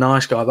he's not a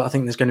nice guy, but I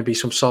think there's going to be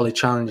some solid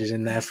challenges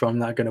in there from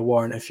that are going to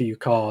warrant a few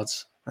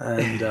cards.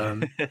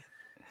 And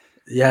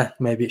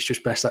maybe it's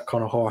just best that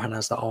Conor Hourihane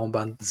has that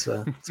armband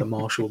to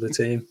marshal the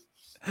team.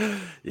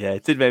 Yeah,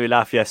 it did make me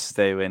laugh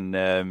yesterday when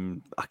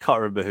I can't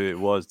remember who it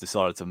was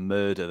decided to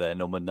murder their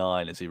number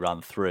 9 as he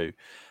ran through,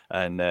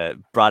 and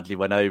Bradley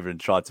went over and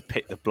tried to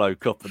pick the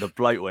bloke up, and the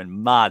bloke went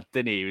mad,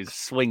 didn't he? He was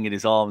swinging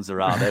his arms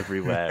around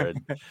everywhere,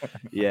 and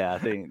I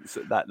think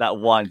that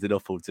winding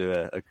up will do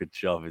a good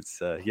job. It's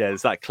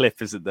there's that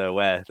clip, isn't there,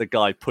 where the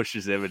guy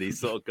pushes him and he's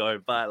sort of going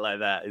back like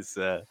that. It's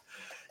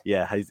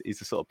he's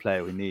the sort of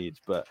player we need.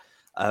 But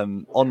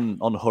on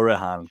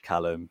Hourihane,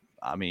 Callum,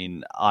 I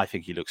mean, I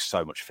think he looks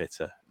so much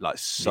fitter,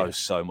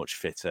 so much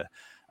fitter.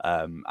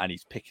 And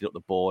he's picking up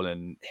the ball,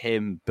 and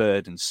him,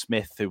 Bird and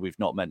Smith, who we've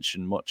not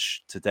mentioned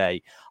much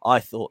today, I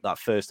thought that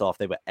first half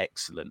they were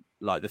excellent.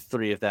 Like the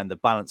three of them, the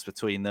balance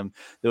between them.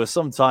 There were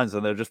some times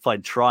when they were just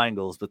playing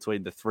triangles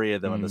between the three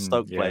of them, and the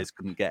Stoke players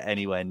couldn't get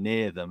anywhere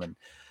near them.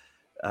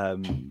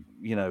 And,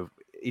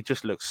 he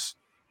just looks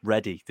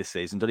ready this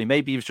season, doesn't he?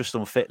 Maybe he was just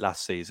unfit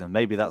last season.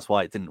 Maybe that's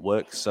why it didn't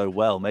work so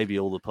well. Maybe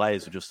all the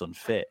players were just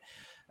unfit.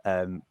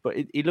 But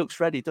he looks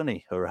ready, doesn't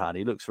he, Hourihane?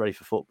 He looks ready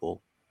for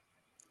football.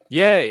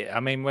 Yeah, I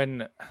mean,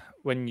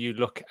 when you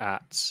look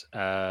at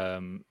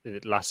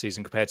last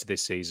season compared to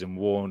this season,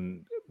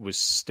 Warne was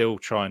still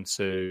trying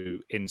to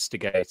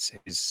instigate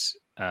his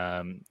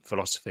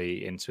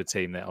philosophy into a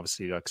team that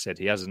obviously, like I said,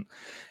 he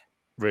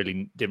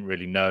didn't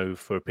really know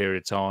for a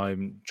period of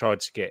time.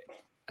 Tried to get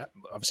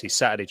obviously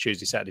Saturday,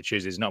 Tuesday.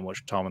 There's not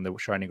much time on the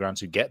training ground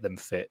to get them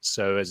fit.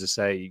 So as I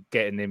say,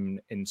 getting him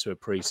into a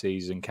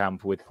pre-season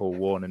camp with Paul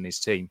Warne and his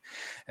team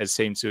has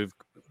seemed to have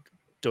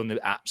done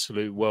the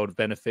absolute world of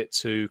benefit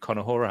to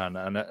Conor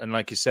Hourihane. And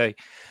like you say,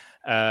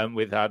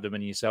 with Adam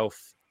and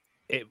yourself,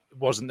 it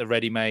wasn't the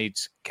ready-made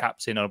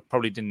captain. I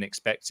probably didn't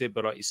expect it,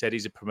 but like you said,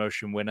 he's a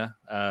promotion winner.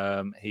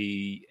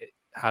 He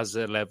has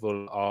a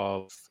level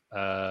of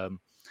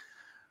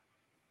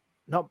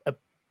not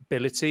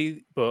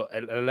ability, but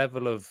a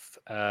level of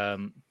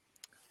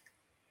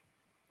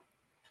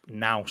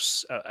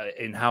nous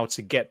in how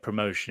to get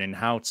promotion, in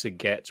how to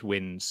get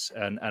wins.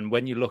 And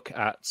when you look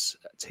at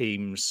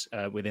teams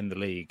within the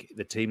league,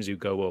 the teams who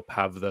go up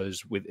have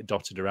those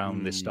dotted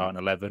around this starting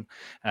 11.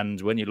 And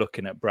when you're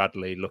looking at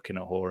Bradley, looking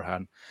at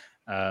Hourihane,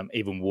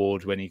 even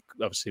Ward, when he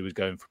obviously was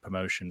going for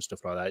promotion,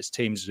 stuff like that, it's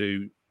teams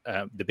who,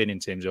 the winning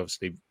teams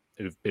obviously,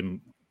 who've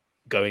been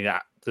going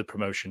at the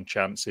promotion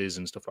chances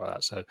and stuff like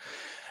that. So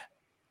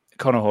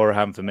Conor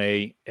Hourihane for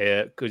me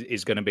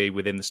is going to be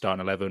within the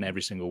starting 11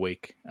 every single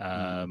week,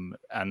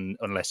 and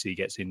unless he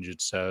gets injured.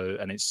 So,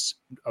 and it's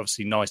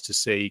obviously nice to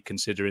see,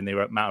 considering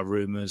the amount of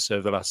rumours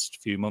over the last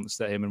few months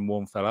that him and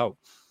Warne fell out.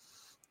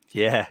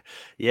 Yeah.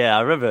 I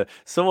remember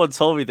someone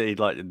told me that he'd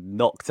like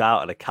knocked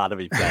out an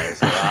academy player.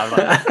 So I'm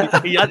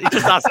like, he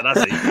just hasn't,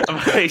 has he?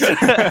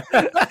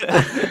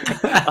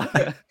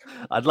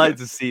 I'd like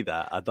to see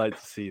that.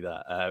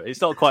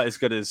 It's not quite as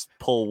good as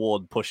Paul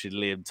Warne pushing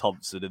Liam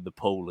Thompson in the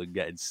pool and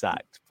getting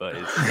sacked, but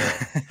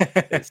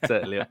it's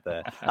certainly up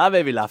there. That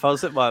made me laugh. I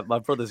was at my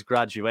brother's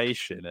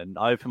graduation and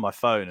I opened my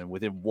phone, and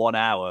within 1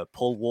 hour,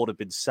 Paul Warne had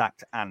been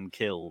sacked and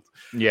killed.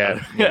 Yeah.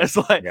 It's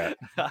like... Yeah.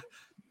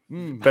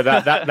 But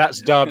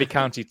that's Derby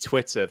County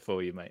Twitter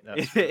for you, mate.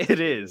 It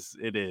is.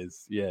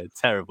 Yeah,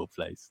 terrible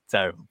place.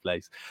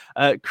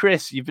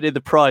 Chris, you've been in the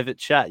private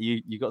chat.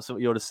 You got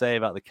something you want to say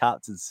about the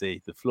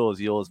captaincy? The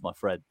floor's yours, my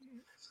friend.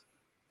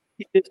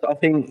 I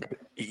think,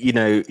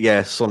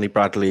 Sonny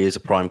Bradley is a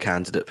prime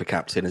candidate for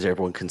captain, as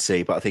everyone can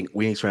see. But I think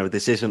we need to remember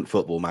this isn't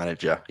Football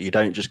Manager. You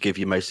don't just give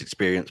your most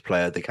experienced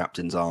player the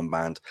captain's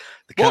armband.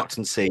 The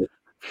captaincy...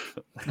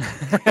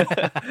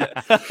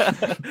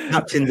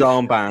 captain's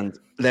armband,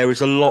 there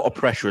is a lot of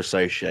pressure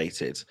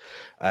associated,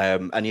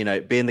 and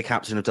being the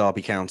captain of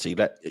Derby County,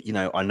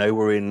 I know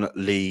we're in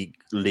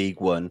League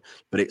One,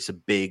 but it's a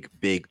big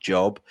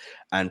job.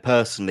 And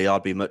personally,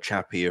 I'd be much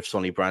happier if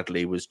Sonny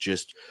Bradley was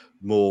just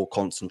more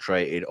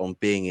concentrated on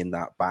being in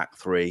that back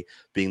three,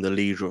 being the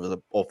leader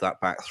of that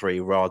back three,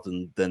 rather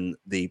than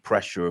the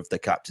pressure of the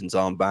captain's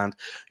armband.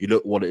 You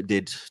look what it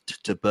did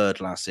to Bird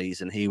last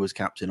season. He was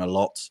captain a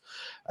lot,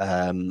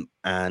 and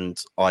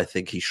I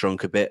think he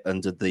shrunk a bit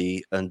under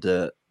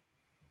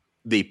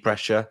the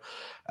pressure.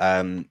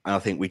 And I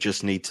think we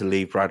just need to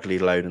leave Bradley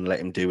alone and let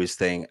him do his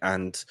thing.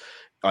 And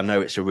I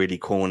know it's a really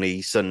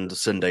corny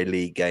Sunday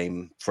league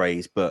game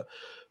phrase, but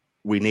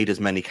we need as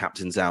many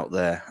captains out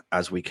there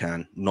as we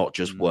can, not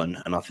just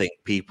one. And I think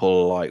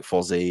people like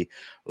Fozzie,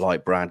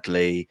 like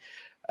Bradley,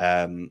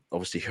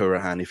 obviously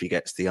Hourihane, if he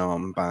gets the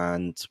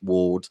armband,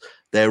 Ward,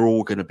 they're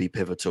all going to be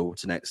pivotal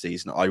to next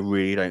season. I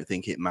really don't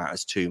think it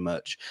matters too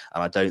much.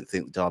 And I don't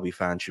think Derby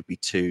fans should be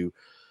too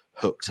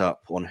hooked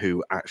up on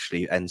who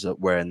actually ends up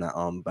wearing that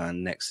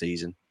armband next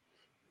season.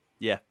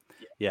 Yeah,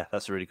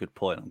 that's a really good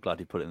point. I'm glad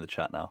you put it in the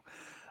chat now.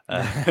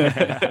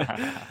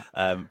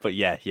 But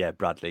yeah,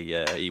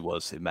 Bradley, he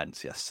was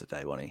immense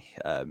yesterday, wasn't he?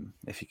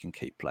 If he can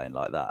keep playing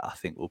like that, I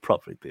think we'll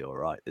probably be all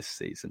right this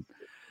season.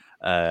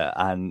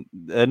 And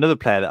another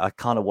player that I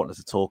kind of wanted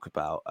to talk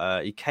about,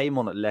 he came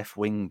on at left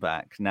wing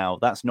back. Now,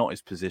 that's not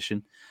his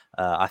position.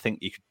 I think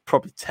you could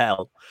probably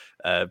tell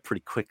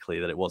pretty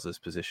quickly that it was his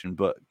position.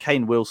 But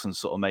Kane Wilson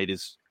sort of made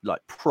his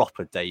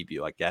proper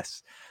debut, I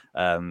guess,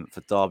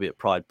 for Derby at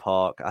Pride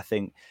Park. I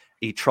think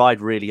he tried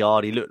really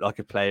hard. He looked like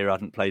a player who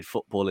hadn't played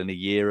football in a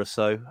year or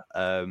so.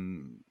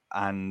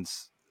 And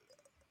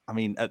I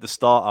mean, at the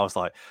start, I was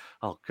like,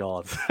 "Oh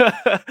God!"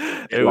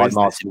 Like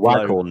Martin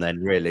Waghorn, then,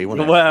 really.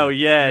 Wasn't it? Well,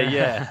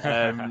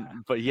 yeah.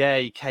 But yeah,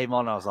 he came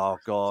on. I was like, "Oh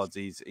God,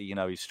 he's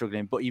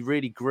struggling." But he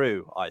really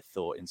grew, I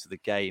thought, into the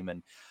game.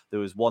 And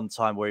there was one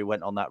time where he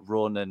went on that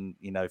run, and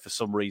for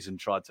some reason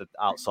tried to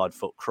outside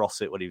foot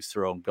cross it when he was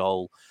through on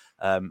goal.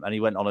 And he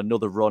went on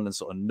another run and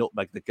sort of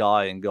nutmegged the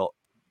guy and got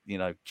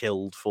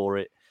killed for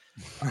it.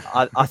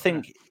 I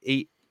think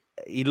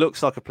he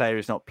looks like a player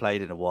who's not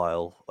played in a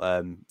while,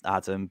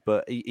 Adam,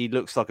 but he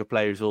looks like a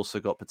player who's also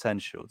got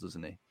potential,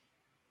 doesn't he?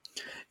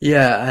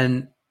 Yeah,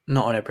 and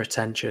not in a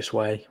pretentious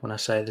way when I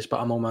say this, but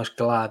I'm almost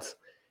glad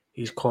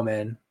he's come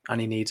in and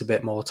he needs a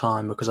bit more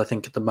time, because I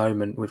think at the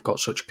moment we've got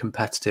such a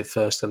competitive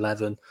first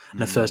 11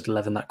 and a first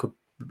 11 that could,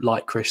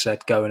 like Chris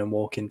said, go in and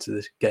walk into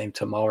the game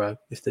tomorrow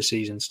if the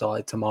season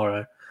started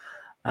tomorrow.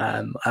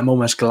 I'm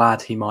almost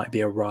glad he might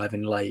be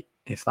arriving late,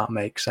 if that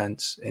makes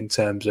sense, in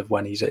terms of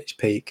when he's at his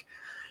peak.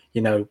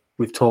 You know,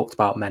 we've talked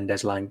about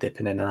Mendes-Lang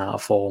dipping in and out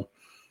of form,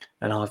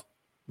 and I've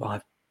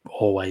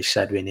always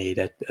said we need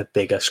a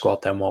bigger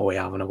squad than what we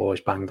have, and I've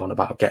always banged on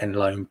about getting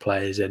loan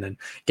players in and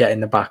getting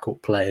the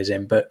backup players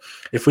in. But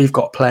if we've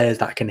got players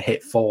that can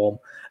hit form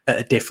at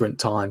a different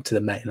time to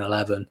the main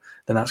 11,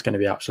 then that's going to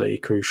be absolutely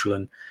crucial.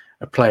 And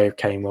a player of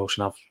Kane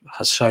Wilson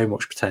has so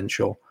much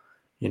potential.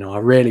 You know, I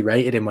really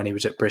rated him when he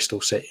was at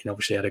Bristol City, and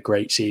obviously had a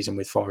great season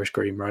with Forest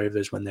Green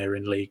Rovers when they were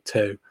in League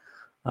Two.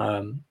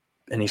 And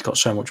he's got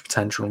so much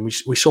potential, and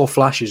we saw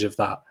flashes of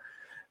that.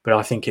 But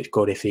I think it's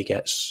good if he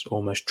gets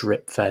almost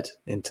drip-fed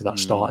into that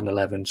starting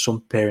 11, some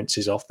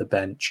appearances off the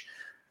bench,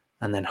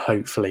 and then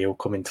hopefully he'll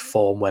come into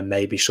form when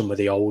maybe some of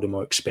the older,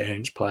 more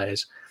experienced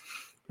players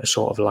are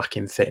sort of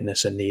lacking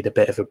fitness and need a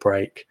bit of a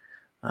break.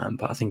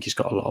 But I think he's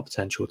got a lot of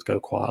potential to go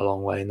quite a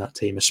long way in that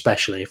team,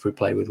 especially if we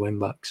play with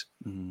wing-backs.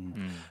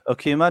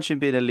 Okay, imagine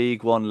being a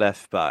League One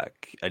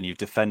left-back and you've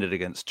defended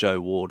against Joe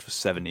Ward for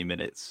 70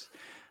 minutes,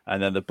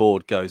 and then the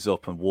board goes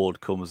up and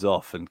Ward comes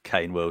off and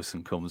Kane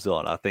Wilson comes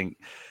on. I think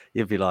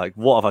you'd be like,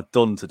 what have I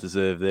done to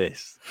deserve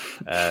this?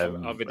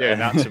 I'll be doing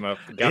that to my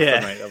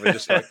gaffer, mate. I'll be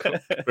just like,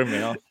 bring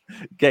me off.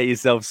 Get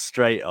yourself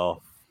straight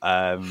off.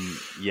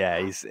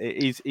 He's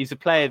a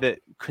player that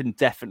can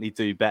definitely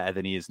do better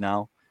than he is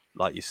now.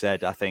 Like you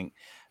said, I think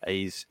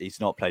he's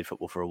not played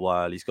football for a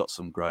while. He's got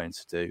some growing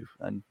to do.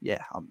 And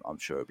yeah, I'm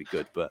sure it'll be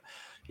good. But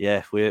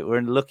yeah, we're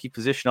in a lucky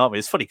position, aren't we?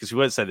 It's funny because we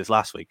weren't saying this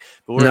last week,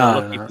 but we're in a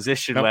lucky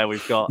position where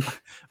we've got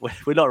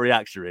we're not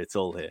reactionary at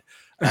all here.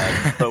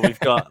 But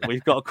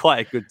we've got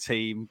quite a good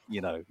team,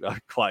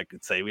 quite a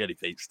good team. We only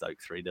beat Stoke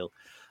 3-0.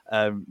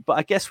 But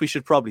I guess we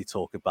should probably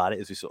talk about it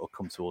as we sort of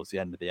come towards the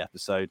end of the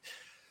episode.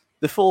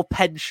 The 4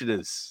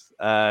 pensioners,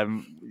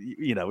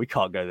 we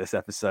can't go this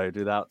episode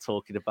without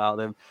talking about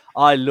them.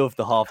 I love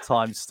the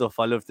halftime stuff.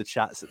 I love the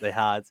chats that they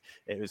had.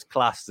 It was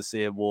class to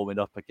see them warming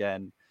up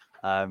again.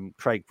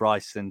 Craig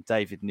Bryson,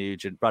 David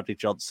Nugent, Bradley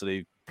Johnson,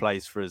 who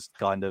plays for us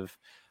kind of,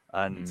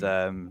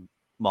 and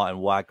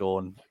Martin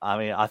Waghorn. I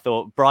mean, I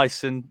thought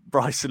Bryson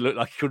looked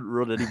like he couldn't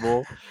run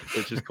anymore,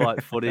 which was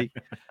quite funny.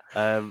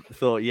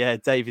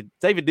 David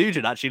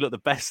Nugent actually looked the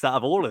best out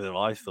of all of them.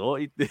 I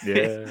thought he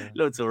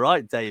looked all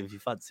right. Dave, if you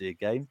fancy a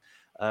game,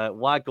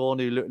 Waghorn,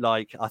 who looked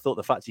like, I thought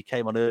the fact he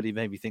came on early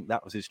made me think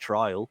that was his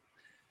trial.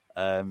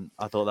 I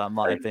thought that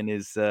might have been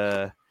his,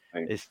 and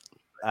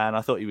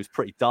I thought he was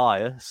pretty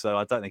dire. So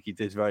I don't think he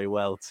did very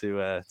well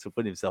to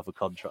win himself a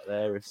contract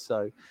there. If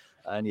so.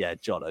 And yeah,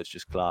 Jono's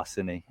just class,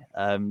 isn't he?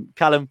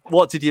 Callum,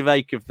 what did you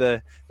make of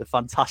the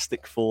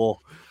Fantastic Four?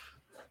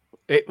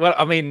 It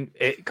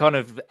kind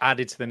of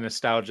added to the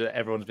nostalgia that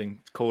everyone's been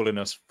calling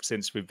us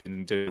since we've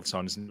been doing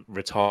signs,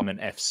 retirement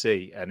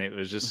FC. And it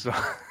was just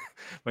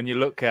when you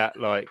look at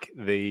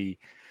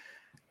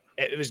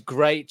it was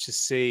great to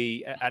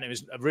see, and it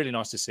was really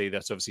nice to see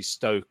that obviously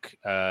Stoke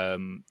got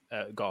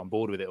on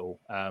board with it all.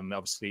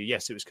 Obviously,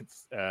 yes, it was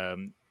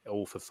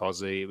all for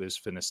Fozzie. It was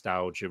for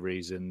nostalgia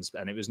reasons,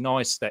 and it was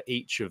nice that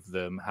each of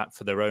them had,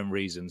 for their own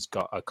reasons,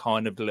 got a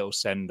kind of little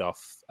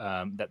send-off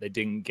that they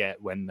didn't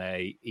get when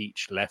they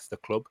each left the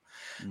club.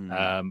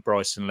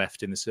 Bryson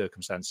left in the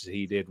circumstances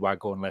he did.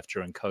 Waghorn left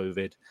during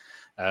COVID.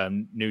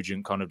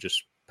 Nugent kind of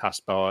just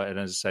passed by, and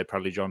as I say,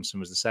 Bradley Johnson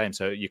was the same.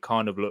 So you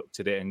kind of looked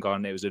at it and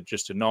gone, it was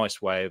just a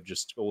nice way of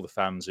just all the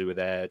fans who were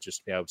there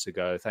just be able to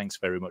go, thanks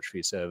very much for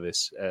your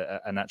service,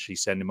 and actually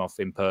send him off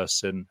in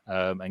person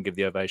and give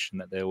the ovation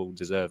that they all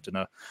deserved.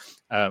 And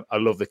I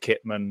love the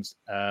kitman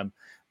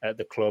at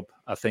the club.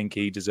 I think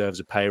he deserves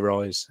a pay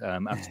rise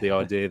after the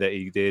idea that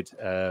he did,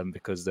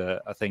 because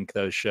I think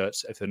those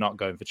shirts, if they're not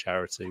going for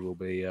charity, will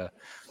be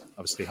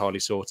obviously highly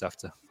sought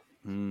after.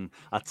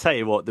 I tell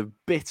you what, the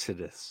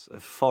bitterness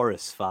of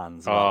Forest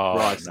fans about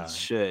Bryson's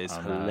shirt is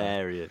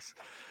hilarious.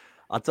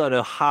 I don't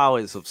know how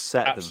it's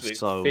upset them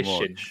so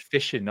much.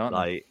 Fishing, not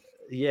like,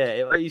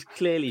 he's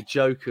clearly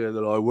joking. And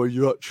they're like, "Well,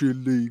 you're actually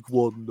in League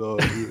One, though."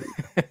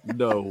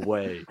 No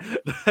way.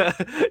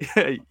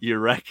 You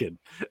reckon?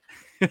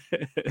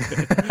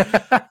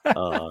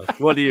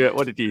 What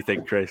did you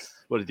think, Chris?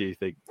 What did you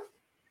think?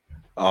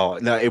 Oh,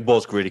 no, it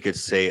was really good to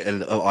see.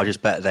 And I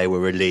just bet they were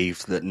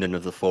relieved that none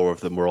of the 4 of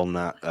them were on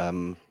that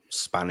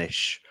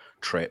Spanish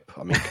trip.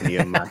 I mean, can you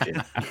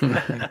imagine?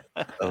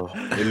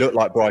 It looked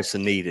like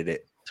Bryson needed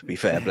it, to be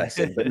fair, bless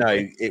him. But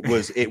no,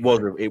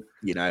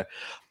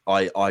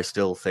 I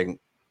still think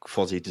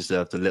Fozzie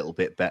deserved a little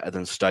bit better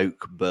than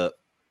Stoke, but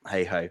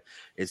hey ho,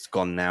 it's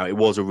gone now. It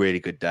was a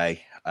really good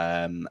day.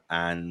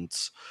 And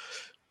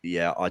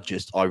yeah,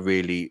 I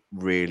really,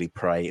 really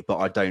pray, but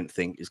I don't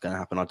think it's going to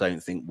happen. I don't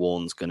think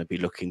Warren's going to be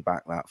looking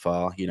back that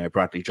far.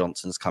 Bradley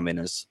Johnson's come in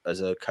as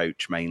a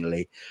coach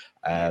mainly.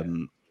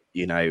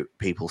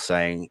 People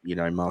saying,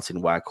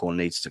 Martin Waghorn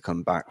needs to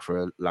come back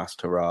for a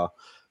last hurrah.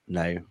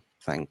 No,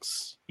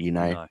 thanks.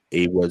 No.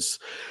 He was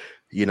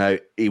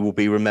he will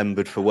be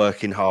remembered for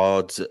working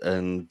hard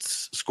and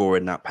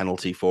scoring that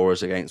penalty for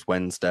us against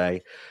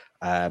Wednesday.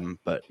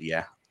 But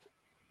yeah,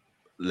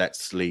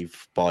 let's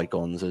leave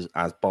bygones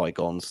as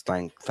bygones.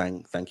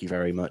 Thank you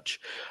very much.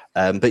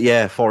 But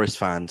yeah, Forest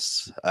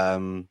fans,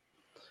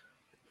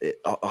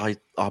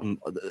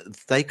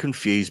 they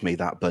confuse me,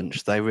 that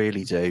bunch. They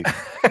really do.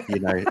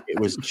 It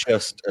was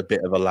just a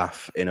bit of a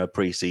laugh in a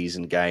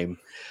pre-season game.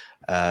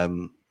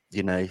 Go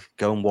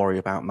and worry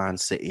about Man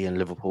City and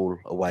Liverpool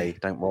away.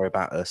 Don't worry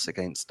about us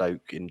against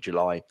Stoke in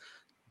July.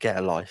 Get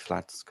a life,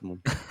 lads. Come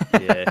on.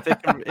 Yeah,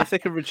 if they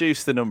can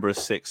reduce the number of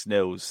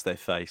 6-0s they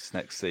face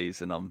next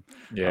season, I'm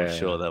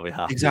sure they'll be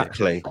happy.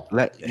 Exactly.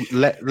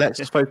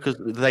 Let's focus.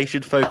 They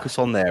should focus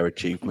on their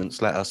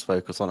achievements. Let us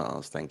focus on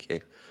ours. Thank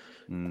you.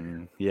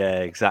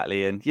 Yeah,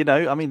 exactly. And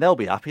they'll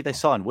be happy. They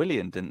signed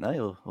William, didn't they?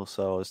 Or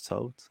so I was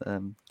told.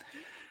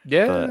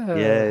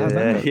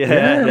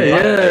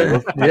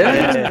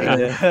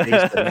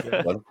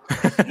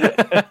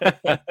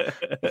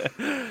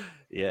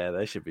 Yeah,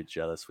 they should be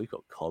jealous. We've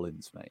got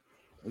Collins, mate.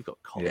 We've got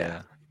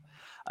Collins.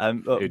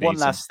 One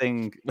last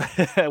thing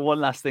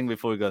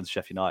before we go on to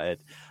Sheffield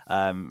United.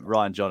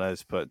 Ryan John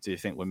has put, do you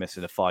think we're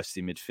missing a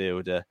feisty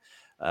midfielder?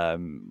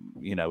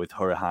 With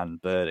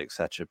Hurahan, Bird,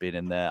 etc. being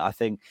in there. I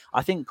think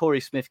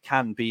Corey Smith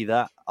can be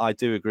that. I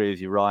do agree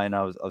with you, Ryan.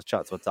 I was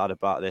chatting to my dad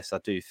about this. I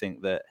do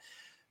think that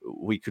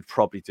we could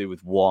probably do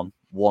with one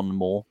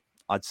more,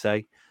 I'd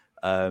say.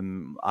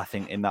 I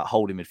think in that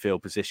holding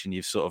midfield position,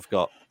 you've sort of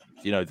got,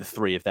 the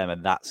three of them,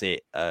 and that's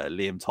it.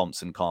 Liam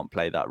Thompson can't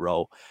play that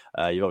role.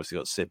 You've obviously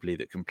got Sibley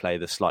that can play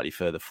the slightly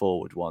further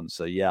forward one.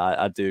 So, yeah,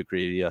 I do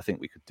agree with you. I think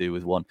we could do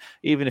with one,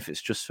 even if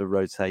it's just for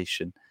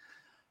rotation.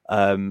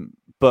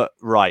 But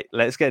right,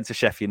 let's get into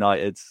Sheffield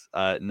United.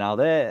 Now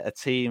they're a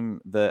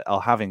team that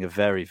are having a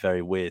very,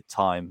 very weird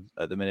time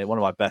at the minute. One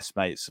of my best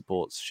mates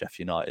supports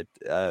Sheffield United,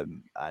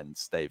 and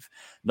they've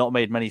not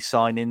made many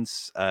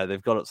signings.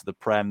 They've got up to the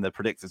Prem. They're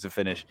predicted to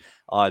finish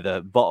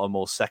either bottom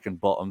or second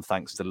bottom,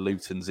 thanks to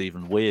Luton's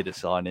even weirder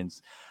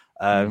signings.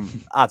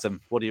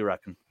 Adam, what do you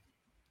reckon?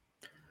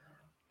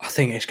 I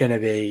think it's going to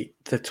be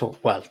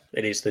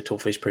it is the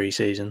toughest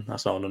pre-season.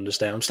 That's not an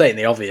understatement. I'm stating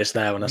the obvious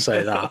there when I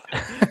say that.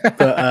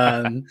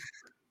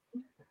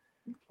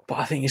 But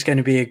I think it's going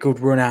to be a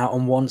good run out.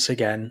 And once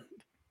again,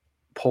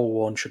 Paul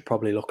Warne should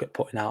probably look at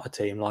putting out a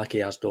team like he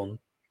has done.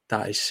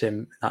 That is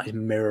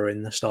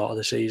mirroring the start of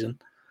the season.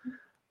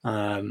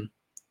 It's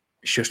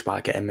just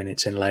about getting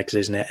minutes in legs,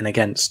 isn't it? And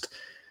against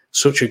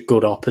such a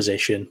good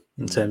opposition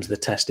in terms of the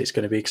test it's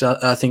going to be.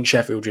 Because I think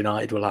Sheffield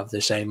United will have the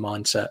same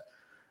mindset.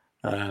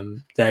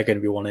 They're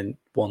going to be wanting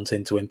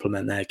to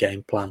implement their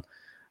game plan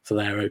for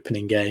their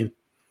opening game.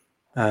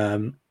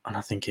 And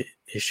I think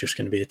it's just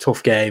going to be a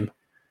tough game.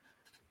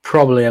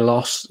 Probably a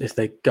loss if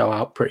they go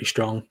out pretty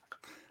strong.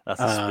 That's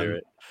the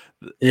spirit.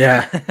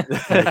 Yeah.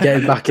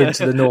 Getting back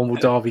into the normal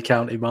Derby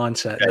County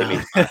mindset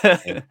now.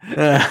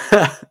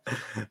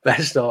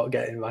 Better start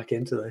getting back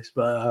into this.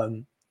 But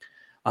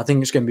I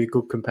think it's going to be a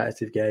good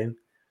competitive game.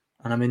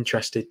 And I'm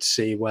interested to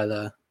see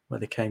whether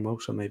Kane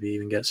Wilson maybe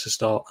even gets a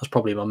start. That's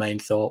probably my main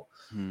thought.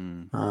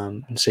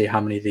 And see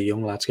how many of the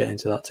young lads get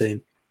into that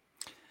team.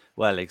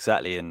 Well,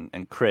 exactly.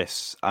 And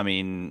Chris,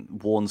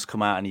 Warne's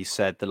come out and he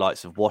said the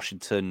likes of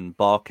Washington,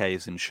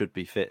 Barkhuizen should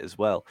be fit as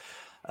well.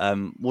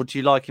 Would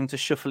you like him to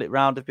shuffle it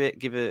round a bit,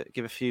 give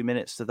a few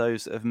minutes to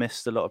those that have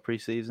missed a lot of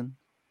pre-season?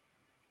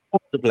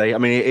 Possibly.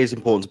 It is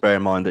important to bear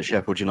in mind that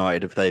Sheffield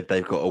United, if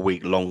they've got a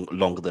week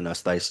longer than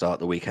us, they start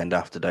the weekend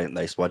after, don't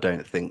they? So I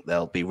don't think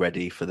they'll be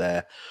ready for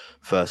their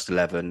first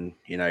 11.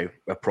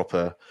 A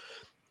proper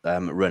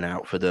run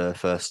out for the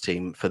first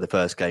team for the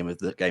first game of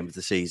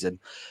the season.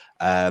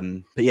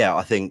 But yeah,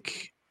 I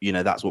think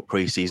that's what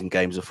pre-season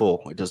games are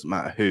for. It doesn't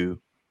matter who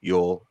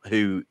you're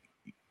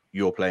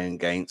playing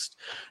against.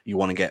 You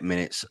want to get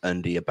minutes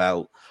under your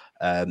belt.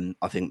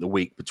 I think the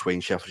week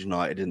between Sheffield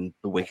United and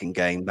the Wigan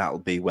game, that'll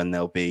be when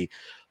there'll be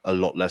a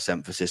lot less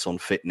emphasis on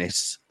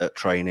fitness at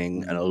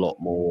training and a lot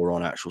more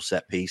on actual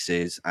set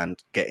pieces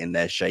and getting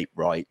their shape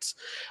right.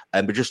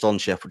 But just on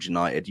Sheffield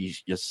United, you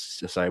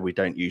just say we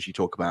don't usually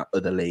talk about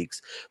other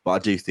leagues, but I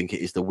do think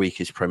it is the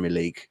weakest Premier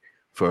League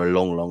for a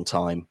long, long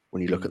time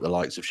when you look at the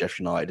likes of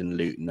Sheffield United and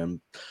Luton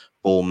and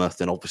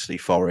Bournemouth and obviously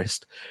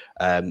Forest,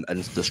 and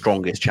the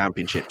strongest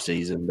championship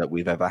season that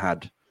we've ever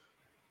had,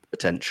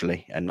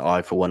 potentially. And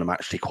I, for one, am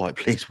actually quite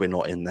pleased we're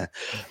not in there.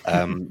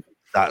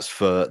 That's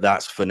for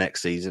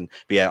next season.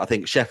 But yeah, I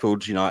think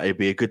Sheffield United would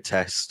be a good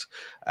test.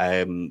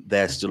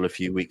 They're still a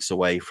few weeks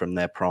away from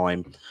their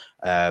prime.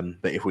 But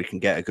if we can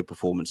get a good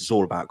performance, it's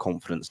all about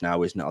confidence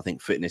now, isn't it? I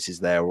think fitness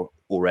is there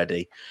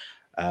already.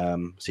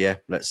 So yeah,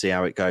 let's see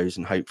how it goes.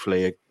 And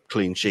hopefully a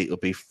clean sheet will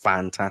be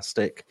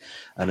fantastic.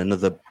 And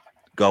another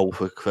goal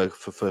for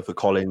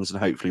Collins, and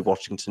hopefully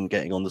Washington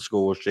getting on the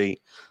score sheet.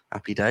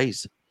 Happy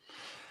days.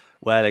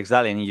 Well,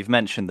 exactly, and you've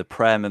mentioned the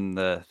Prem and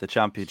the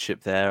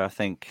Championship there. I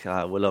think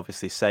we'll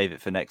obviously save it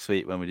for next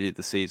week when we do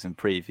the season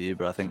preview,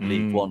 but I think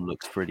League One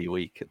looks pretty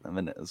weak at the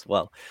minute as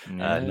well.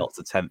 Not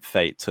to tempt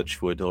fate,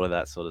 touch wood, all of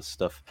that sort of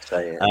stuff.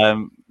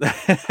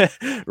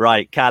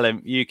 Right,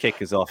 Callum, you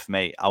kick us off,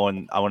 mate. I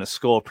want a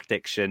score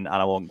prediction and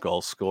I want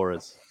goal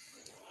scorers.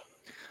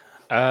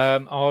 I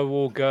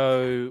will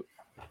go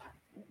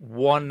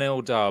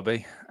 1-0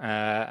 Derby,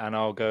 and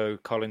I'll go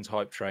Collins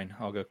hype train.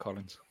 I'll go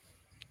Collins.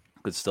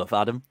 Good stuff,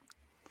 Adam.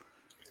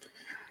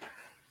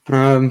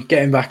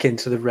 Getting back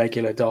into the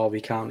regular Derby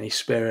County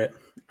spirit.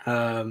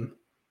 3-1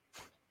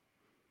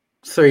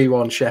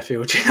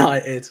 Sheffield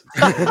United.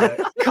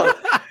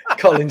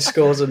 Collins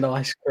scores a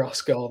nice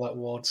cross goal that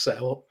Ward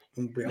set up.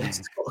 We'll be able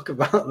to talk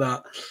about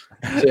that.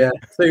 So yeah,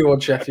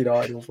 3-1 Sheffield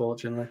United,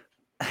 unfortunately.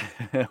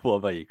 What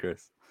about you,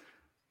 Chris?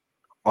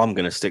 I'm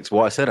going to stick to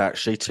what I said,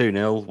 actually.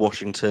 2-0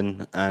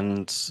 Washington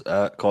and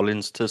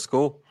Collins to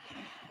score.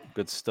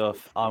 Good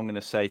stuff. I'm going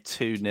to say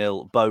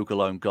 2-0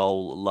 Bogle own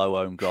goal, Low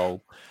own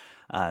goal.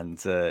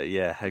 And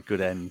a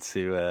good end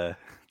to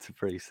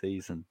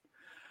pre-season.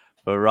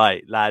 But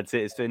right, lads,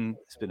 it's been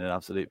an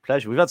absolute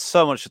pleasure. We've had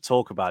so much to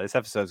talk about. This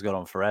episode's gone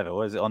on forever.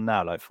 What is it on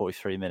now? Like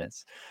 43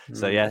 minutes.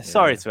 So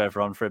sorry to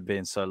everyone for it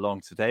being so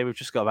long today. We've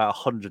just got about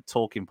 100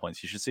 talking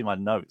points. You should see my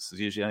notes.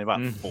 There's usually only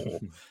about 4,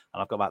 and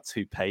I've got about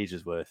 2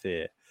 pages worth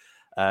here.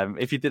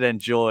 If you did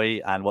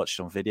enjoy and watched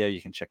on video,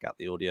 you can check out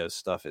the audio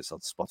stuff. It's on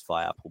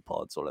Spotify, Apple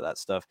Pods, all of that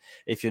stuff.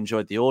 If you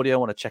enjoyed the audio,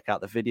 want to check out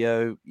the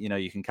video,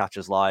 you can catch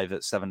us live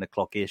at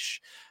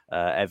 7:00-ish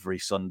every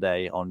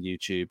Sunday on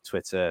YouTube,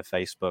 Twitter,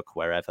 Facebook,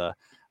 wherever.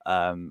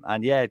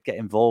 Get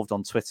involved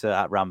on Twitter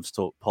at Rams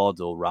Talk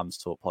Pod or Rams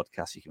Talk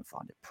Podcast. You can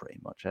find it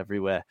pretty much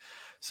everywhere.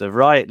 So,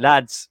 right,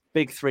 lads,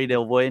 big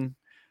 3-0 win.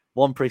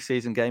 1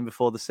 pre-season game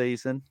before the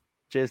season.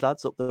 Cheers,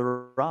 lads. Up the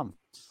Rams.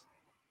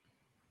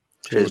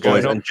 Cheers,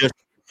 boys. And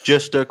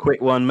just a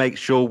quick one. Make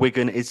sure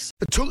Wigan is...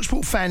 The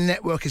TalkSport Fan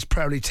Network is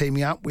proudly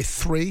teaming up with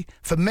 3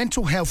 for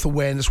Mental Health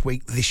Awareness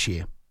Week this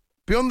year.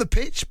 Beyond the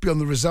pitch,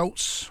 beyond the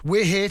results,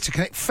 we're here to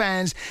connect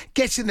fans,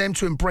 getting them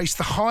to embrace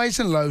the highs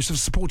and lows of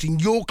supporting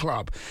your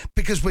club,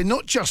 because we're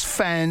not just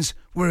fans,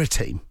 we're a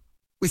team.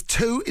 With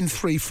 2 in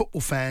 3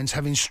 football fans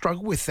having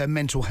struggled with their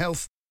mental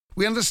health,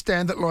 we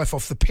understand that life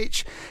off the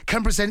pitch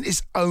can present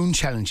its own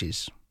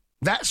challenges.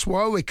 That's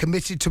why we're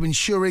committed to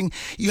ensuring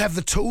you have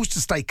the tools to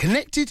stay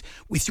connected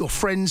with your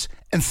friends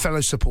and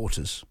fellow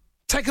supporters.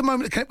 Take a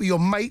moment to connect with your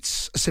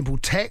mates. A simple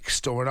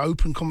text or an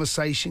open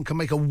conversation can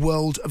make a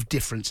world of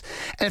difference.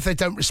 And if they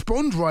don't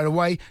respond right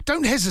away,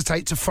 don't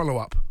hesitate to follow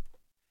up.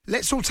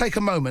 Let's all take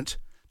a moment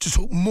to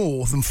talk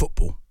more than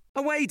football.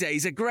 Away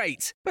days are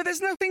great, but there's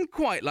nothing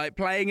quite like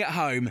playing at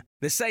home.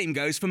 The same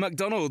goes for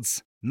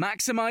McDonald's.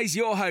 Maximise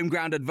your home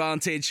ground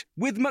advantage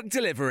with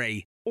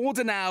McDelivery.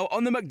 Order now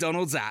on the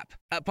McDonald's app.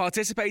 At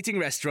participating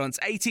restaurants,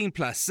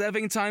 18+,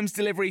 serving times,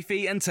 delivery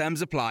fee and terms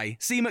apply.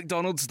 See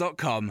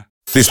mcdonalds.com.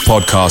 This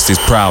podcast is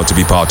proud to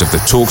be part of the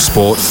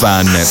TalkSport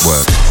Fan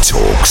Network.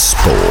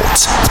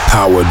 TalkSport.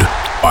 Powered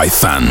by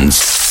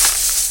fans.